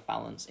work-life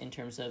balance in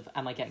terms of,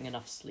 am I getting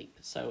enough sleep?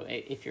 So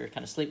if your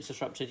kind of sleep's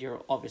disrupted,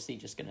 you're obviously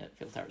just going to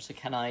feel tired. So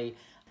can I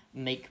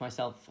make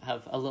myself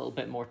have a little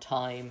bit more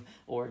time,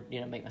 or,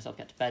 make myself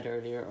get to bed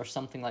earlier or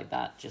something like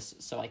that,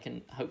 just so I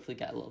can hopefully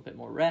get a little bit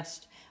more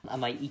rest.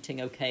 Am I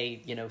eating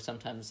okay?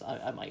 Sometimes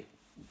I might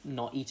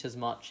not eat as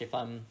much if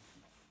I'm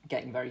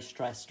getting very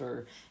stressed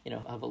or,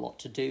 have a lot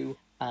to do,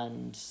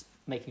 and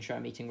making sure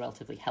I'm eating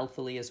relatively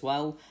healthily as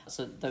well.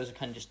 So those are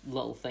kind of just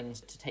little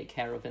things to take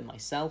care of in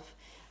myself.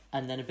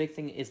 And then a big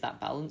thing is that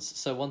balance.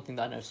 So one thing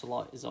that I notice a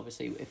lot is,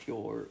 obviously, if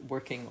you're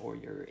working or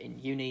you're in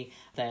uni,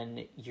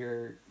 then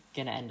you're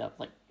going to end up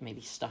like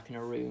maybe stuck in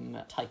a room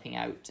typing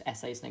out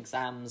essays and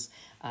exams,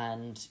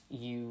 and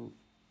you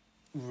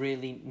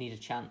really need a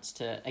chance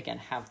to, again,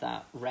 have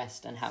that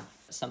rest and have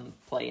some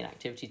play and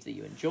activities that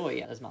you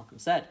enjoy, as Malcolm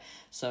said.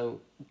 So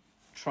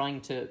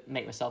trying to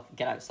make myself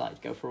get outside,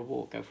 go for a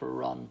walk, go for a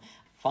run,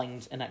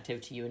 find an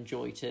activity you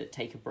enjoy to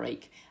take a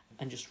break,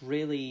 and just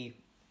really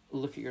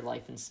look at your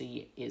life and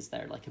see, is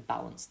there like a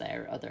balance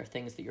there? Are there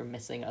things that you're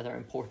missing? Are there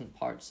important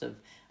parts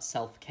of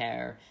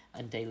self-care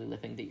and daily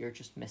living that you're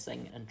just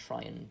missing? And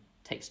try and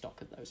take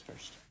stock of those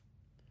first.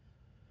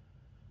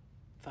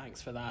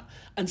 Thanks for that.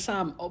 And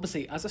Sam,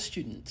 obviously, as a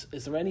student,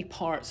 is there any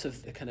parts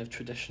of the kind of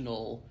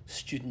traditional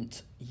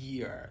student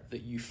year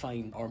that you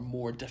find are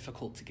more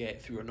difficult to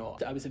get through or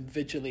not? I was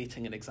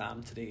invigilating an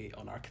exam today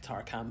on our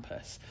Qatar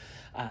campus,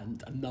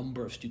 and a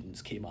number of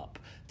students came up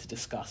to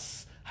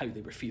discuss how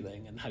they were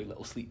feeling and how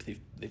little sleep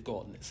they've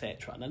gotten,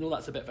 etc. And I know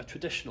that's a bit of a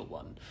traditional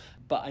one,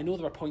 but I know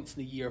there are points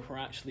in the year where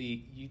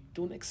actually you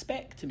don't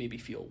expect to maybe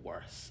feel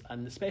worse.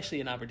 And especially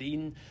in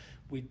Aberdeen,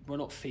 we're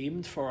not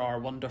famed for our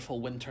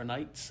wonderful winter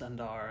nights and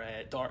our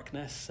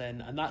darkness,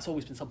 and that's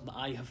always been something that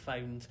I have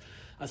found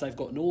as I've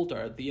gotten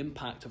older. The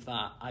impact of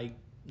that I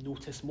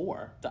notice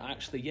more, that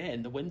actually,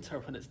 in the winter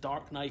when it's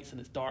dark nights and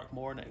it's dark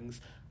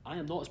mornings, I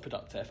am not as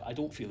productive, I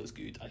don't feel as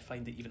good, I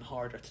find it even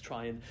harder to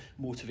try and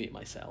motivate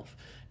myself.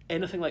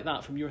 Anything like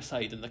that from your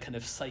side, in the kind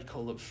of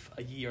cycle of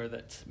a year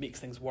that makes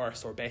things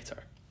worse or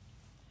better?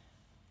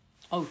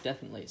 Oh,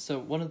 definitely. So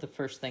one of the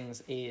first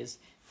things is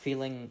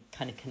feeling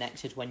kind of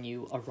connected when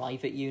you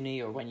arrive at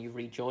uni or when you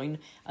rejoin.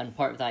 And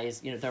part of that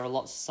is, there are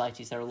lots of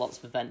societies, there are lots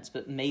of events,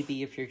 but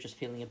maybe if you're just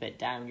feeling a bit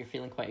down, you're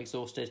feeling quite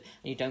exhausted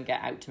and you don't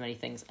get out to many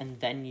things, and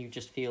then you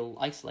just feel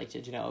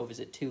isolated, is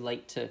it too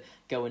late to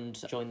go and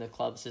join the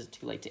clubs? Is it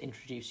too late to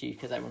introduce you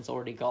because everyone's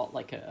already got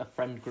like a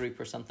friend group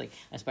or something,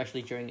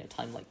 especially during a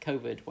time like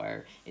COVID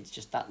where it's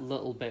just that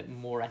little bit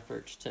more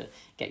effort to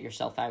get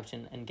yourself out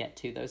and get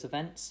to those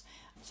events.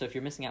 So if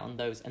you're missing out on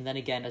those, and then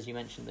again, as you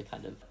mentioned, the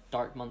kind of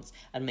dark months,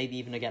 and maybe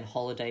even again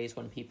holidays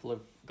when people have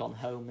gone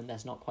home and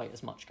there's not quite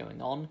as much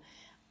going on.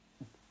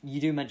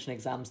 You do mention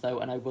exams though,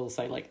 and I will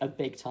say like a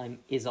big time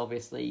is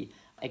obviously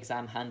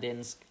exam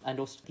hand-ins, and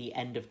also the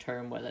end of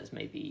term where there's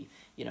maybe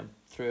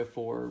 3 or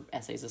 4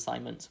 essays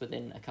assignments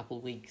within a couple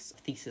of weeks,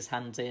 thesis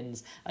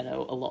hand-ins. I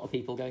know a lot of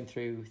people going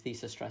through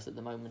thesis stress at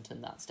the moment,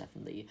 and that's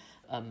definitely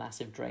a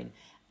massive drain.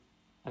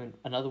 I mean,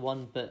 another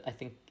one, but I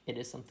think it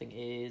is something,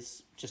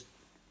 is just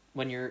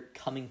when you're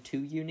coming to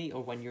uni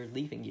or when you're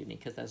leaving uni,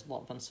 because there's a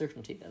lot of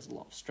uncertainty, there's a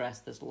lot of stress,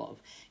 there's a lot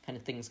of kind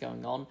of things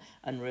going on,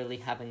 and really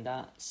having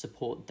that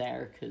support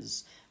there,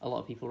 because a lot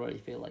of people really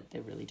feel like they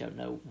really don't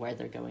know where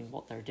they're going,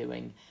 what they're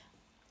doing,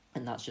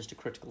 and that's just a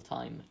critical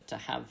time to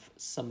have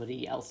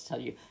somebody else tell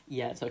you,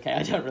 it's okay,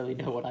 I don't really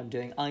know what I'm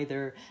doing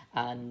either,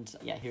 and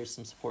here's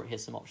some support,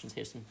 here's some options,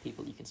 here's some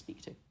people you can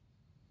speak to.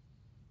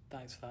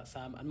 Thanks for that,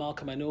 Sam. And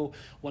Malcolm, I know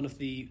one of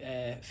the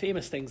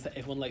famous things that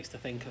everyone likes to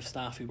think of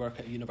staff who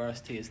work at a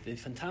university is the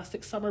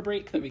fantastic summer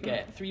break that we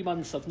get. 3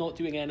 months of not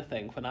doing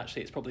anything, when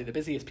actually it's probably the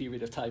busiest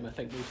period of time I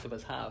think most of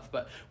us have.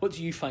 But what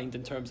do you find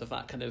in terms of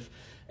that kind of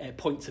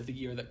points of the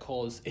year that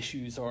cause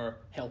issues or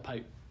help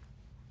out?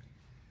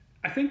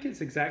 I think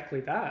it's exactly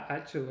that,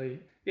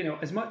 actually.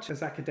 As much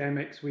as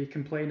academics, we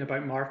complain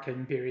about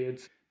marking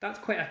periods, that's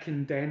quite a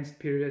condensed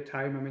period of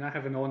time. I mean, I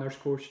have an honours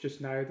course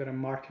just now that I'm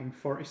marking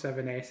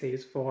 47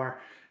 essays for,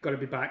 got to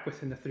be back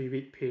within the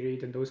 3-week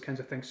period and those kinds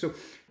of things. So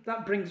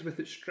that brings with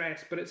it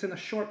stress, but it's in a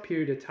short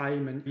period of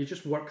time and you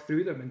just work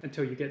through them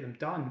until you get them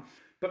done.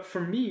 But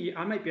for me,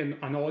 I might be an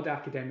odd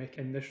academic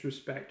in this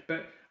respect,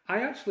 but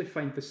I actually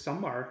find the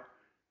summer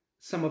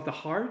some of the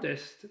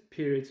hardest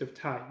periods of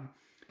time.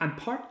 And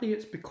partly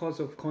it's because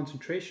of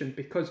concentration,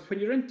 because when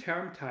you're in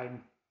term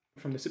time,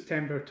 from the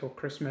September till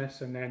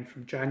Christmas and then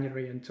from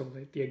January until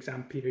the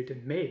exam period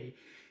in May,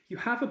 you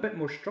have a bit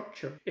more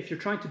structure. If you're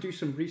trying to do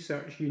some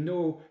research,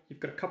 you've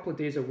got a couple of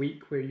days a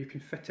week where you can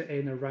fit it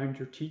in around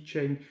your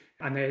teaching,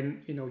 and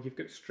then you've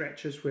got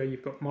stretches where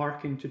you've got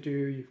marking to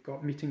do, you've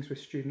got meetings with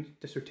students,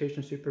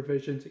 dissertation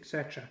supervisions,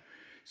 etc.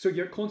 So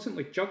you're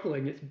constantly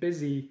juggling, it's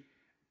busy,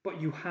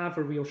 but you have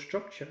a real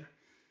structure.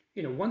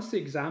 Once the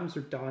exams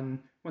are done,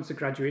 once the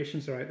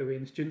graduations are out of the way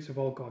and the students have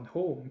all gone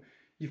home,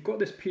 you've got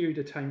this period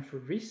of time for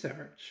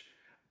research,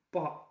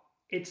 but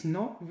it's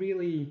not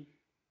really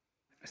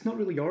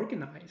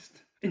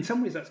organised. In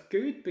some ways that's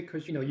good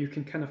because, you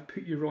can kind of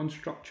put your own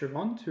structure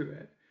onto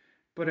it.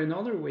 But in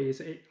other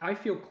ways, I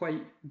feel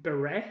quite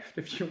bereft,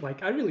 if you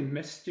like. I really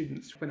miss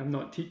students when I'm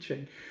not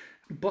teaching.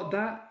 But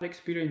that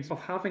experience of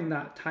having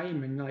that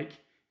time and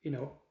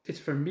it's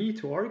for me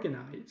to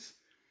organise.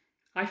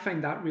 I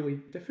find that really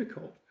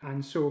difficult.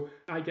 And so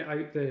I get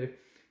out the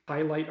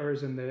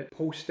highlighters and the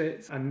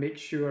post-its and make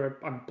sure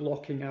I'm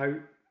blocking out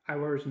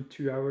hours and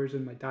 2 hours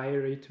in my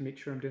diary to make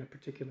sure I'm doing a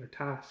particular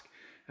task.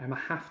 I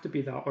have to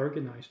be that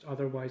organised,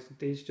 otherwise the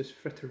days just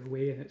fritter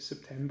away and it's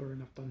September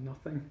and I've done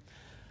nothing.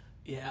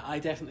 Yeah, I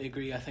definitely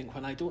agree. I think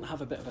when I don't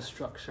have a bit of a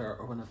structure,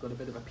 or when I've got a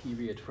bit of a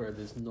period where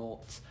there's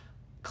not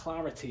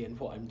clarity in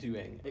what I'm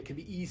doing, it can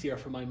be easier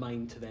for my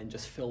mind to then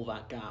just fill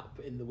that gap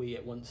in the way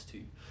it wants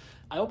to.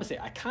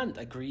 I can't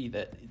agree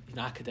that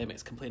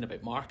academics complain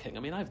about marking.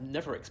 I mean, I've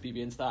never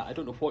experienced that. I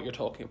don't know what you're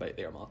talking about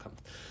there, Malcolm.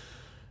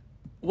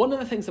 One of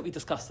the things that we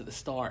discussed at the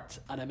start,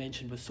 and I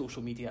mentioned, was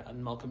social media,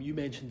 and Malcolm, you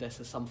mentioned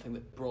this as something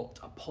that brought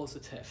a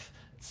positive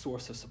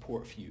source of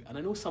support for you. And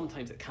I know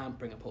sometimes it can't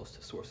bring a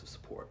positive source of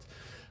support.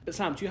 But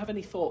Sam, do you have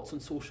any thoughts on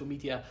social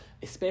media,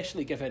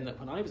 especially given that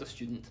when I was a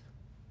student,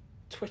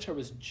 Twitter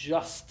was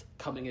just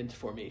coming into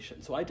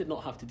formation, so I did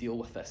not have to deal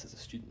with this as a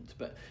student.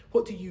 But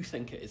what do you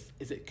think it is?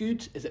 Is it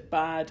good? Is it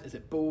bad? Is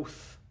it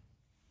both?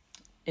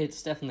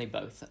 It's definitely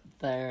both.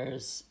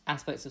 There's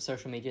aspects of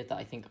social media that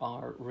I think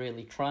are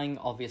really trying.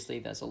 Obviously,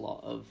 there's a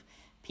lot of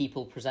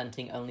people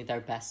presenting only their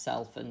best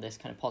self and this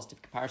kind of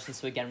positive comparison.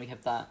 So again, we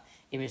have that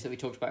image that we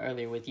talked about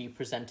earlier with you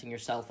presenting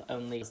yourself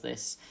only as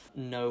this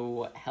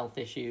no health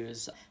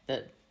issues,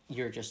 that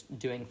you're just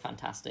doing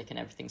fantastic and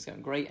everything's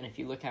going great. And if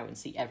you look out and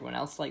see everyone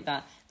else like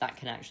that, that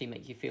can actually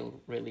make you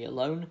feel really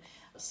alone.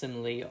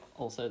 Similarly,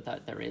 also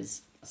that there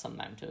is some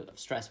amount of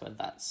stress, whether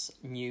that's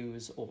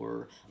news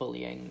or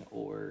bullying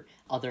or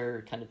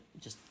other kind of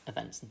just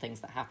events and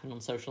things that happen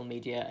on social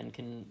media and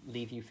can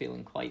leave you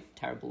feeling quite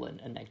terrible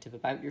and negative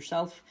about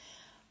yourself.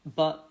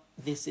 But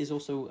this is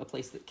also a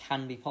place that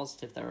can be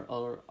positive. There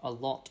are a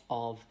lot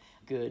of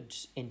good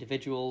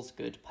individuals,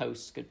 good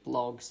posts, good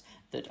blogs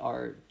that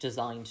are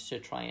designed to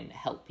try and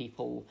help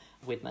people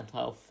with mental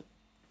health,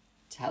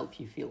 to help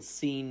you feel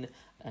seen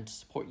and to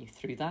support you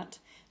through that.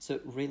 So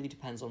it really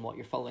depends on what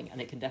you're following, and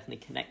it can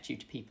definitely connect you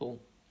to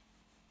people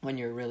when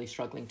you're really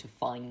struggling to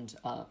find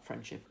a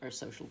friendship or a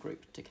social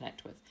group to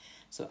connect with.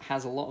 So it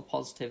has a lot of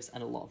positives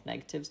and a lot of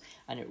negatives,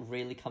 and it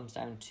really comes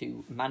down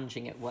to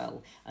managing it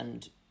well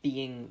and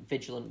being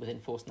vigilant with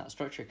enforcing that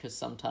structure, because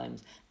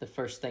sometimes the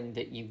first thing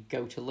that you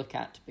go to look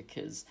at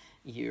because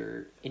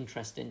you're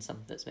interested in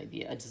something that's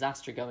maybe a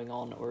disaster going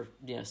on, or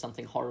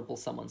something horrible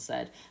someone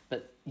said,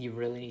 but you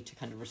really need to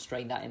kind of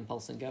restrain that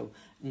impulse and go,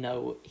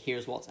 no,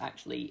 here's what's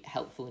actually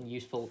helpful and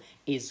useful.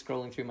 Is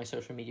scrolling through my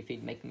social media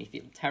feed making me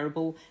feel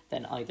terrible?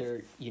 Then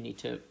either you need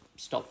to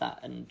stop that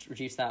and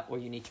reduce that, or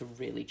you need to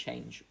really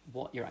change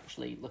what you're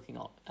actually looking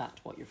at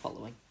what you're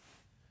following.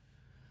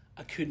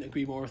 I couldn't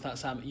agree more with that,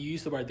 Sam. You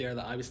used the word there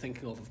that I was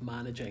thinking of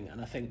managing,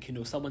 and I think,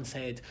 someone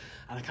said,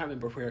 and I can't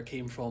remember where it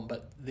came from,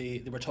 but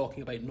they were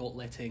talking about not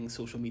letting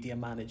social media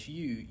manage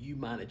you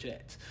manage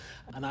it.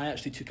 And I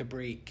actually took a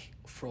break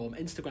from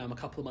Instagram a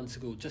couple of months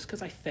ago just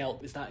because I felt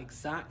it was that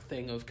exact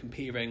thing of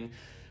comparing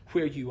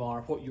where you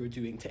are, what you're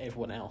doing to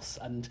everyone else.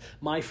 And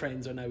my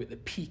friends are now at the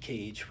peak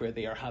age where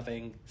they are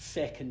having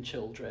second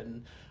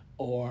children,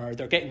 or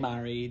they're getting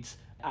married,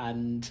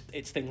 and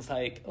it's things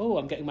like, oh,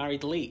 I'm getting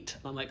married late.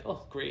 And I'm like,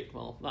 oh, great,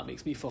 well, that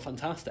makes me feel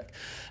fantastic.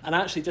 And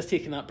actually just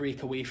taking that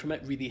break away from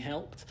it really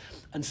helped.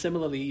 And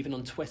similarly, even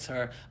on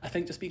Twitter, I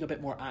think just being a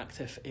bit more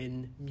active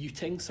in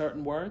muting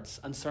certain words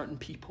and certain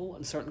people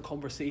and certain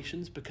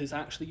conversations, because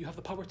actually you have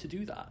the power to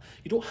do that.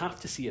 You don't have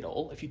to see it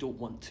all if you don't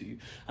want to.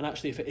 And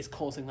actually, if it is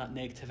causing that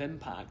negative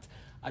impact,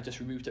 I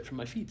just removed it from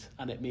my feed,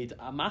 and it made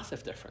a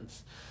massive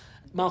difference.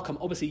 Malcolm,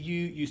 obviously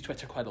you use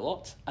Twitter quite a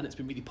lot, and it's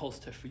been really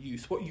positive for you.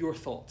 So what are your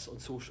thoughts on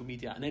social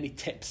media, and any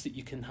tips that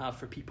you can have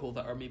for people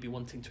that are maybe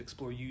wanting to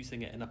explore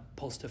using it in a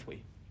positive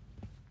way?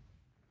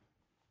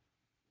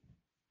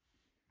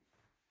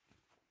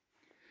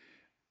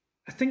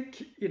 I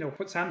think,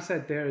 what Sam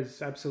said there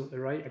is absolutely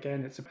right.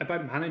 Again, it's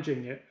about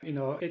managing it.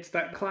 It's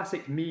that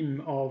classic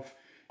meme of,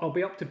 I'll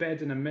be up to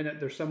bed in a minute,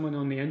 there's someone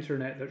on the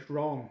internet that's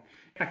wrong.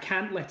 I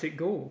can't let it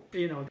go.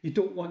 You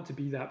don't want to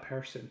be that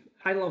person.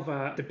 I love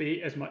a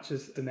debate as much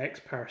as the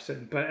next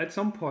person, but at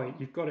some point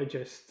you've got to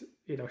just,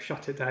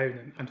 shut it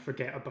down and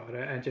forget about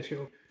it and just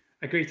go,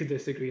 agree to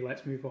disagree,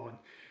 let's move on.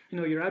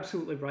 You're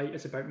absolutely right.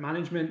 It's about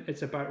management.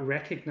 It's about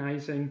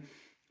recognizing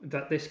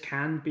that this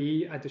can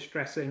be a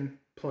distressing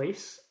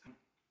place.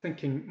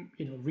 Thinking,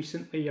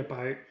 recently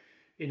about,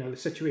 the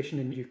situation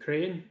in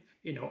Ukraine,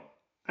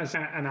 as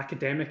an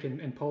academic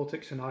in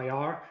politics and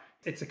IR,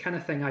 it's the kind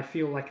of thing I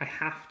feel like I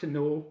have to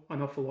know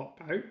an awful lot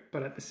about,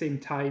 but at the same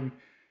time,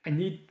 I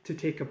need to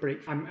take a break.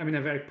 I'm in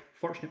a very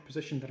fortunate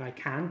position that I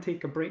can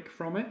take a break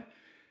from it.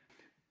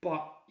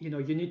 But, you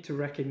need to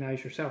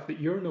recognise yourself that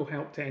you're no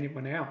help to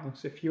anyone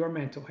else if your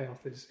mental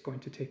health is going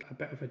to take a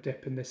bit of a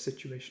dip in this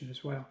situation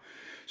as well.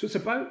 So it's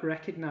about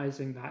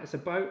recognising that. It's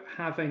about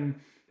having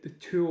the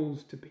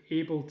tools to be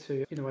able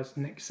to, as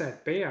Nick said,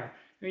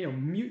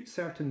 mute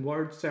certain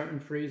words, certain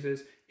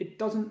phrases. It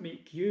doesn't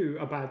make you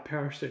a bad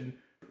person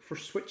for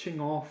switching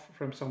off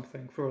from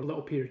something for a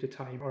little period of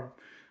time or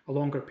a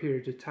longer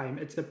period of time.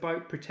 It's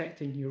about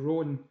protecting your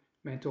own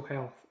mental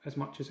health as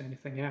much as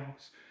anything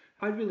else.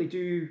 I really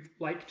do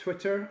like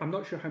Twitter. I'm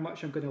not sure how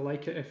much I'm going to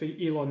like it if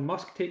Elon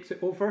Musk takes it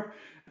over,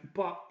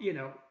 but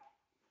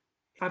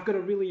I've got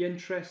a really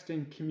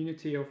interesting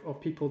community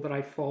of people that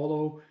I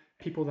follow,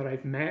 people that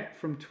I've met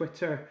from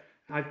Twitter.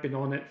 I've been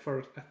on it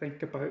for, I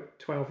think, about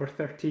 12 or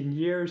 13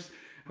 years.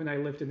 When I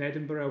lived in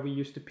Edinburgh, we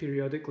used to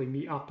periodically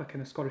meet up, a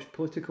kind of Scottish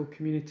political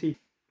community.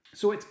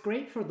 So it's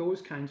great for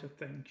those kinds of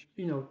things.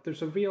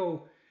 There's a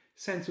real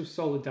sense of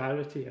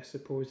solidarity, I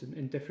suppose,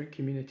 in different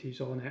communities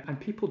on it. And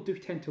people do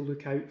tend to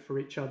look out for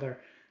each other.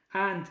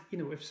 And,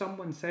 if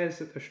someone says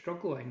that they're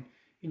struggling,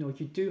 you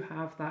do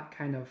have that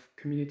kind of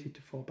community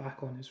to fall back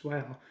on as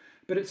well.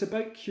 But it's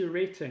about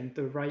curating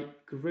the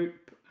right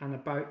group and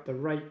about the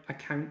right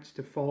accounts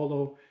to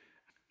follow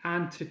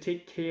and to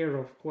take care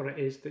of what it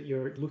is that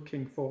you're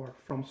looking for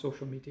from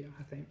social media,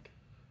 I think.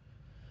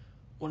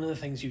 One of the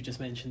things you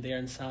just mentioned there,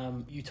 and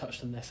Sam, you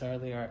touched on this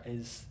earlier,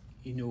 is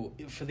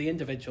for the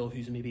individual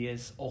who maybe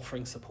is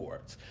offering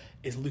support,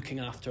 is looking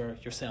after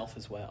yourself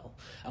as well.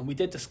 And we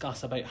did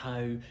discuss about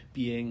how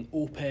being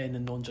open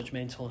and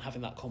non-judgmental and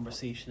having that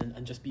conversation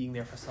and just being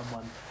there for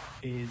someone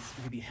is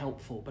really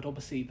helpful. But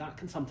obviously that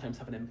can sometimes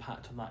have an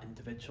impact on that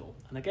individual.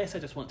 And I guess I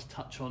just want to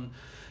touch on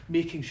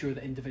making sure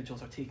that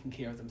individuals are taking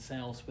care of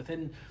themselves.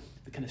 Within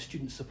the kind of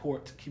student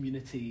support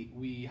community,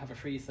 we have a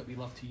phrase that we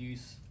love to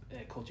use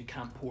called "you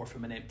can't pour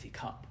from an empty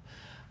cup."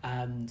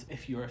 And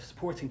if you're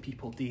supporting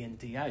people day in,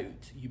 day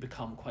out, you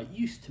become quite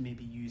used to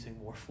maybe using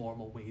more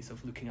formal ways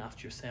of looking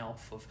after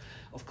yourself,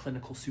 of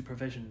clinical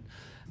supervision.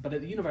 But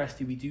at the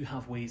university, we do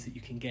have ways that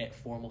you can get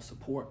formal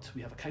support.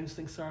 We have a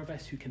counselling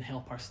service who can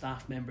help our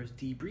staff members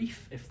debrief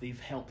if they've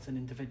helped an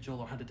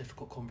individual or had a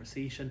difficult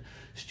conversation.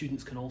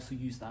 Students can also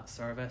use that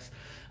service.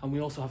 And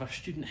we also have our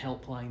student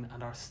helpline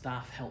and our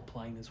staff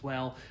helpline as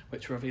well,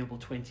 which are available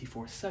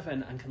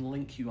 24/7 and can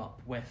link you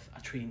up with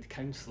a trained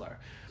counsellor.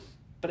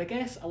 But I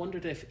guess I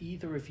wondered if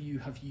either of you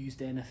have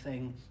used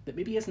anything that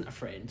maybe isn't a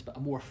friend, but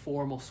a more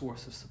formal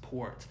source of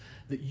support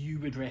that you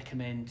would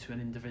recommend to an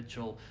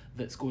individual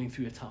that's going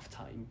through a tough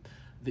time,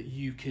 that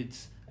you could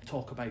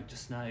talk about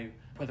just now,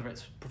 whether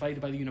it's provided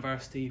by the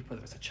university,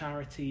 whether it's a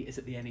charity, is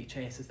it the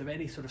NHS? Is there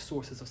any sort of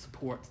sources of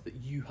support that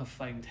you have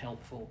found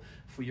helpful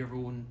for your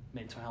own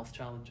mental health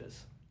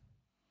challenges?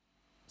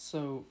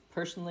 So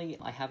personally,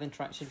 I have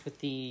interacted with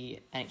the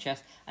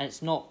NHS, and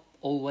it's not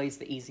always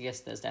the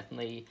easiest. There's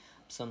definitely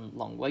some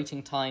long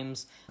waiting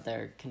times.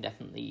 There can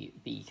definitely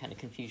be kind of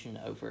confusion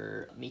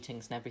over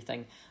meetings and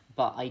everything,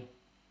 but I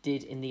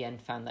did in the end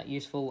found that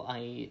useful.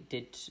 I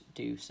did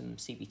do some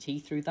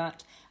CBT through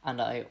that, and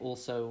I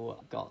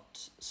also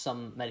got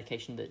some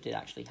medication that did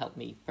actually help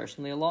me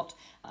personally a lot,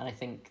 and I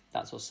think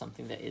that's also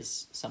something that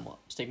is somewhat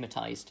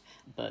stigmatized,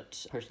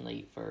 but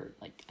personally for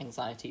like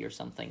anxiety or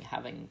something,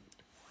 having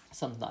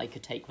something that I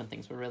could take when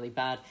things were really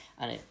bad,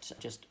 and it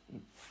just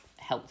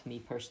helped me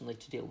personally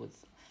to deal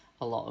with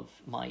a lot of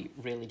my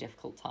really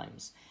difficult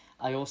times.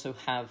 I also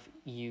have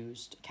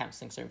used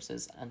counselling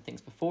services and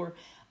things before,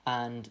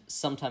 and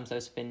sometimes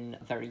those have been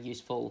very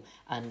useful,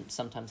 and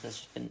sometimes there's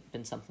just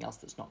been something else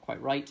that's not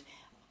quite right.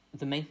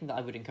 The main thing that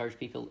I would encourage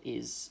people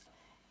is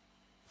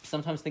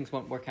sometimes things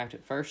won't work out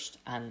at first,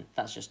 and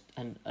that's just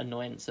an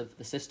annoyance of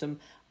the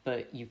system,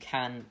 but you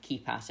can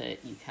keep at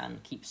it, you can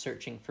keep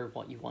searching for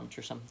what you want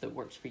or something that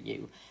works for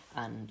you,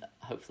 and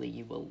hopefully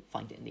you will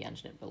find it in the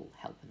end and it will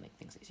help and make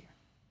things easier.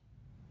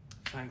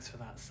 Thanks for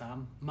that,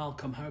 Sam.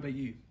 Malcolm, how about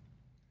you?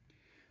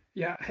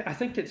 Yeah, I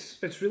think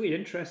it's really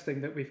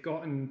interesting that we've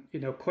gotten,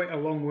 quite a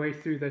long way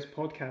through this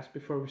podcast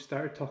before we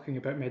started talking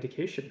about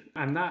medication.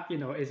 And that,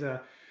 is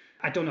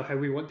I don't know how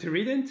we want to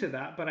read into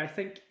that, but I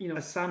think,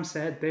 as Sam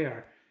said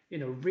there,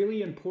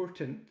 really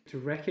important to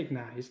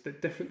recognise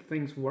that different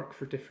things work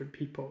for different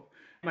people.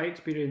 My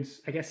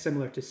experience, I guess,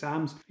 similar to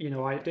Sam's,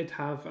 I did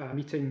have a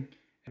meeting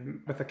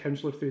with a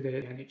counsellor through the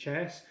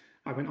NHS.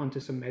 I went onto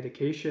some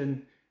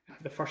medication.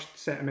 The first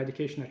set of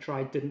medication I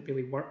tried didn't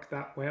really work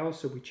that well,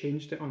 so we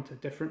changed it onto a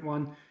different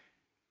one,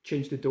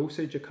 changed the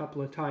dosage a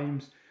couple of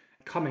times.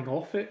 Coming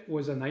off it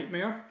was a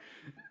nightmare,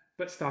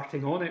 but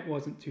starting on it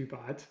wasn't too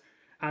bad.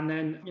 And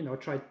then,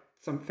 tried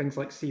some things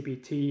like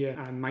CBT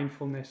and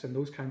mindfulness and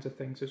those kinds of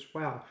things as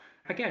well.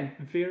 Again,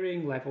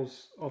 varying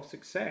levels of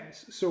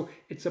success. So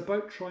it's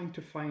about trying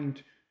to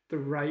find the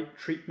right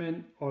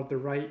treatment or the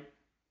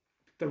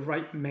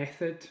right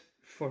method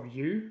for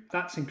you.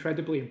 That's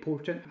incredibly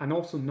important, and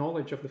also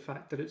knowledge of the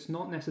fact that it's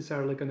not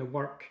necessarily going to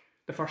work.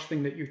 The first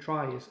thing that you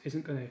try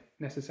isn't going to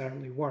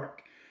necessarily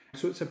work.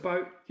 So it's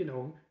about,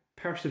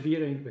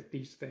 persevering with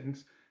these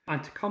things,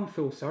 and to come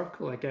full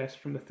circle, I guess,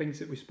 from the things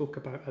that we spoke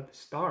about at the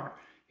start.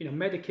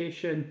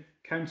 Medication,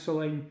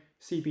 counselling,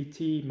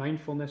 CBT,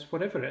 mindfulness,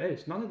 whatever it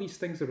is, none of these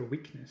things are a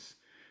weakness.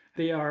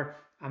 They are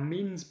a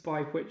means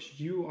by which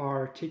you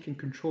are taking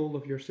control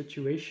of your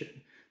situation.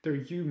 They're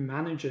you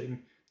managing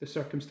the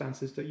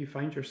circumstances that you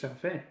find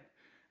yourself in.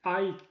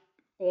 I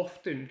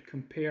often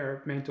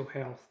compare mental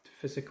health to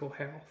physical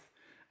health,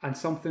 and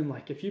something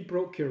like if you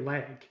broke your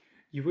leg,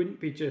 you wouldn't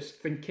be just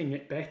thinking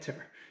it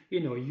better.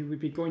 You would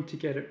be going to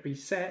get it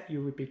reset,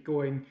 you would be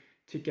going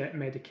to get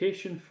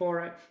medication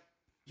for it.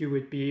 You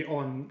would be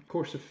on a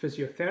course of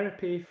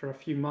physiotherapy for a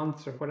few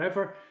months or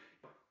whatever.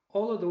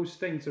 All of those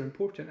things are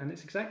important, and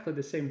it's exactly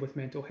the same with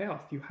mental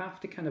health. You have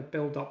to kind of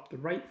build up the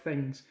right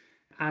things,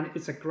 and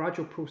it's a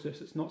gradual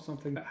process. It's not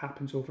something that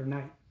happens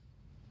overnight.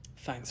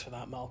 Thanks for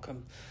that,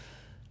 Malcolm.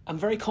 I'm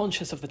very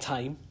conscious of the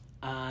time,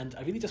 and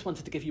I really just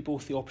wanted to give you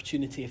both the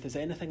opportunity, if there's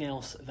anything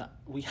else that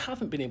we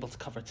haven't been able to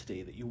cover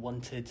today that you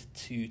wanted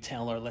to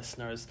tell our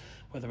listeners,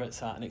 whether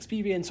it's an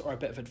experience or a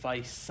bit of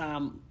advice.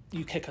 Sam,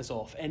 you kick us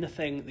off.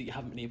 Anything that you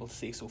haven't been able to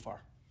say so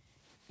far?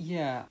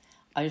 Yeah,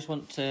 I just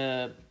want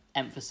to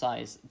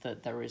emphasize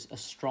that there is a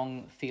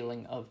strong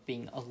feeling of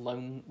being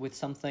alone with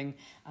something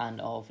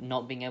and of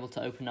not being able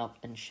to open up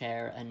and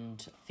share,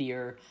 and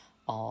fear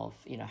of,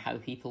 how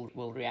people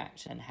will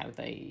react and how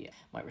they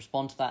might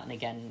respond to that. And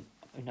again,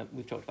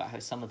 we've talked about how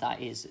some of that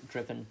is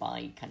driven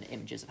by kind of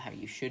images of how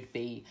you should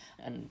be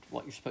and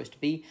what you're supposed to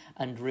be,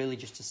 and really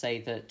just to say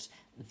that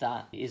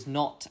that is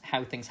not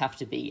how things have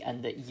to be,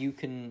 and that you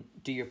can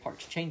do your part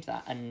to change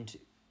that. And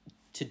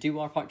to do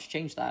our part to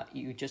change that,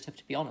 you just have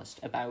to be honest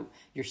about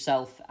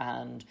yourself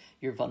and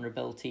your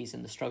vulnerabilities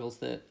and the struggles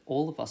that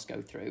all of us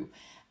go through,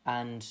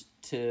 and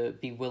to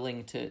be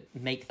willing to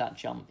make that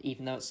jump,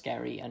 even though it's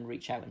scary, and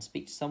reach out and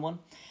speak to someone.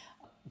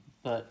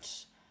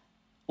 But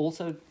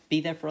also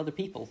be there for other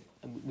people.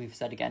 We've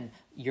said again,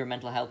 your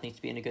mental health needs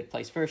to be in a good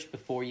place first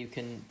before you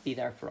can be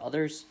there for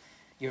others.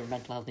 Your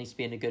mental health needs to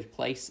be in a good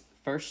place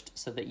first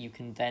so that you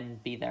can then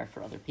be there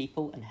for other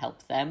people and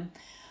help them.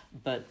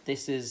 But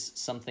this is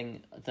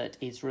something that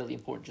is really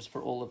important just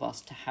for all of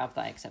us, to have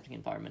that accepting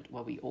environment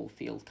where we all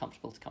feel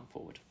comfortable to come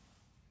forward.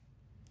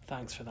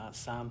 Thanks for that,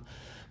 Sam.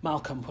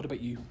 Malcolm, what about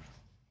you?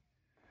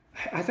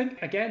 I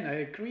think, again,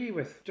 I agree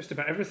with just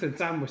about everything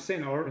Sam was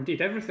saying, or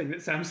indeed everything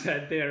that Sam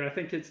said there. I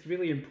think it's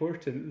really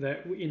important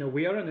that,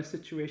 we are in a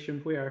situation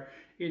where,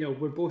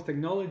 we're both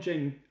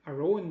acknowledging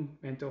our own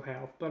mental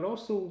health, but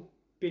also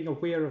being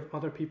aware of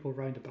other people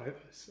around about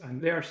us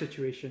and their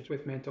situations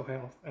with mental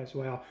health as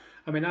well.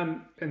 I mean,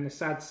 I'm in a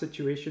sad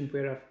situation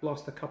where I've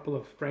lost a couple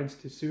of friends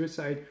to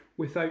suicide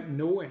without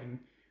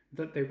knowing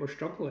that they were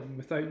struggling,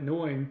 without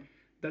knowing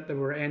that there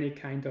were any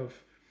kind of,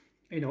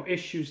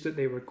 issues that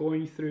they were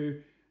going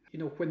through.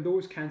 When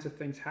those kinds of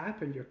things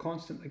happen, you're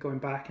constantly going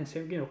back and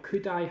saying,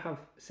 could I have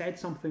said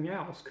something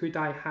else? Could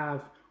I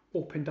have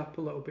opened up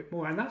a little bit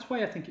more? And that's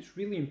why I think it's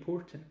really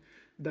important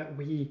that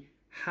we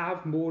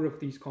have more of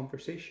these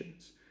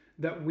conversations,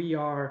 that we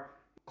are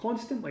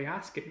constantly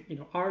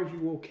asking, are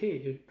you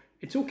okay?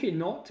 It's okay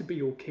not to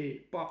be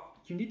okay, but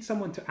you need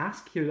someone to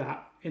ask you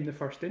that in the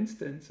first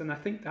instance. And I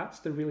think that's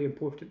the really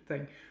important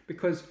thing,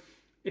 because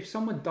if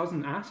someone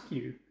doesn't ask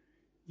you,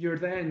 you're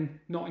then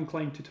not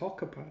inclined to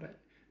talk about it.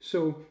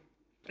 So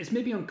it's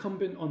maybe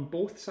incumbent on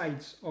both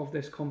sides of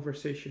this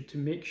conversation to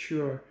make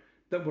sure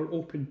that we're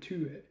open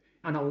to it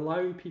and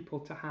allow people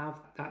to have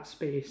that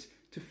space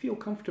to feel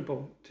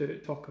comfortable to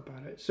talk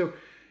about it. So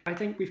I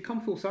think we've come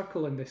full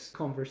circle in this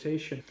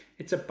conversation.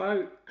 It's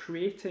about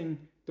creating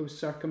those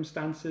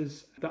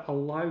circumstances that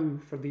allow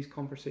for these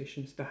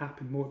conversations to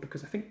happen more,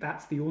 because I think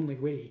that's the only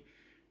way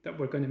that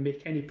we're going to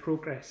make any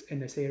progress in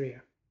this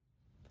area.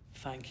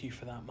 Thank you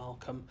for that,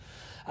 Malcolm.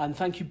 And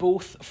thank you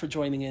both for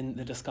joining in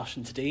the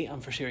discussion today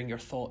and for sharing your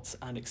thoughts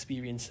and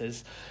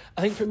experiences.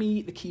 I think for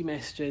me, the key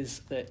message is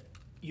that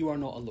you are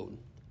not alone.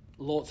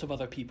 Lots of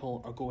other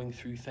people are going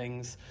through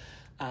things,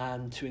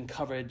 and to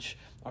encourage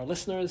our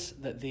listeners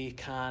that they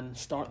can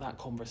start that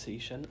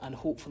conversation and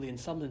hopefully in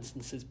some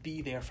instances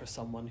be there for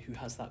someone who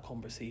has that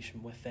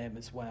conversation with them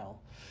as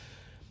well.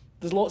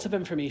 There's lots of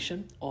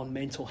information on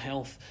mental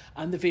health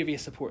and the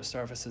various support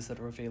services that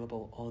are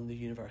available on the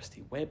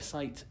university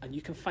website, and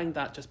you can find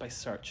that just by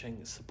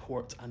searching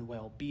support and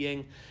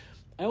well-being.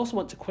 I also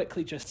want to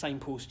quickly just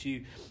signpost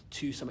you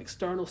to some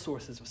external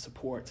sources of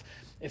support.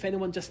 If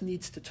anyone just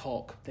needs to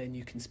talk, then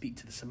you can speak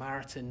to the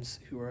Samaritans,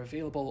 who are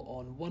available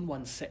on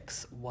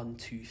 116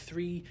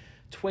 123,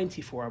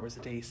 24 hours a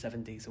day,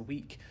 7 days a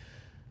week.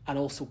 And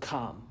also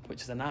CALM,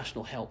 which is a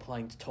national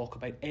helpline to talk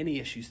about any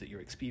issues that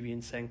you're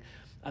experiencing.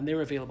 And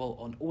they're available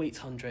on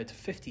 0800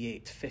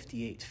 58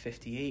 58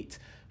 58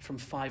 from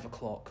 5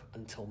 o'clock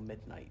until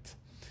midnight.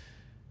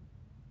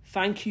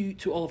 Thank you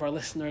to all of our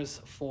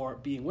listeners for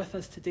being with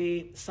us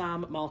today.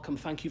 Sam, Malcolm,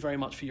 thank you very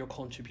much for your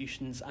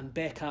contributions. And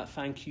Becca,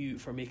 thank you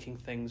for making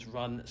things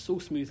run so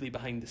smoothly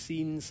behind the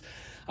scenes.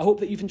 I hope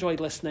that you've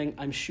enjoyed listening.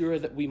 I'm sure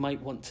that we might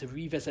want to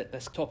revisit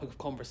this topic of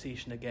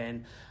conversation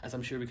again, as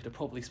I'm sure we could have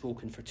probably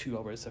spoken for 2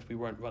 hours if we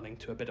weren't running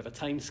to a bit of a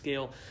time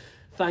scale.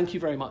 Thank you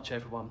very much,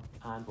 everyone,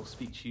 and we'll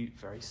speak to you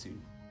very soon.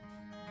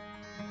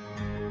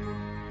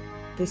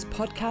 This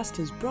podcast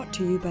is brought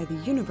to you by the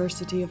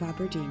University of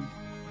Aberdeen.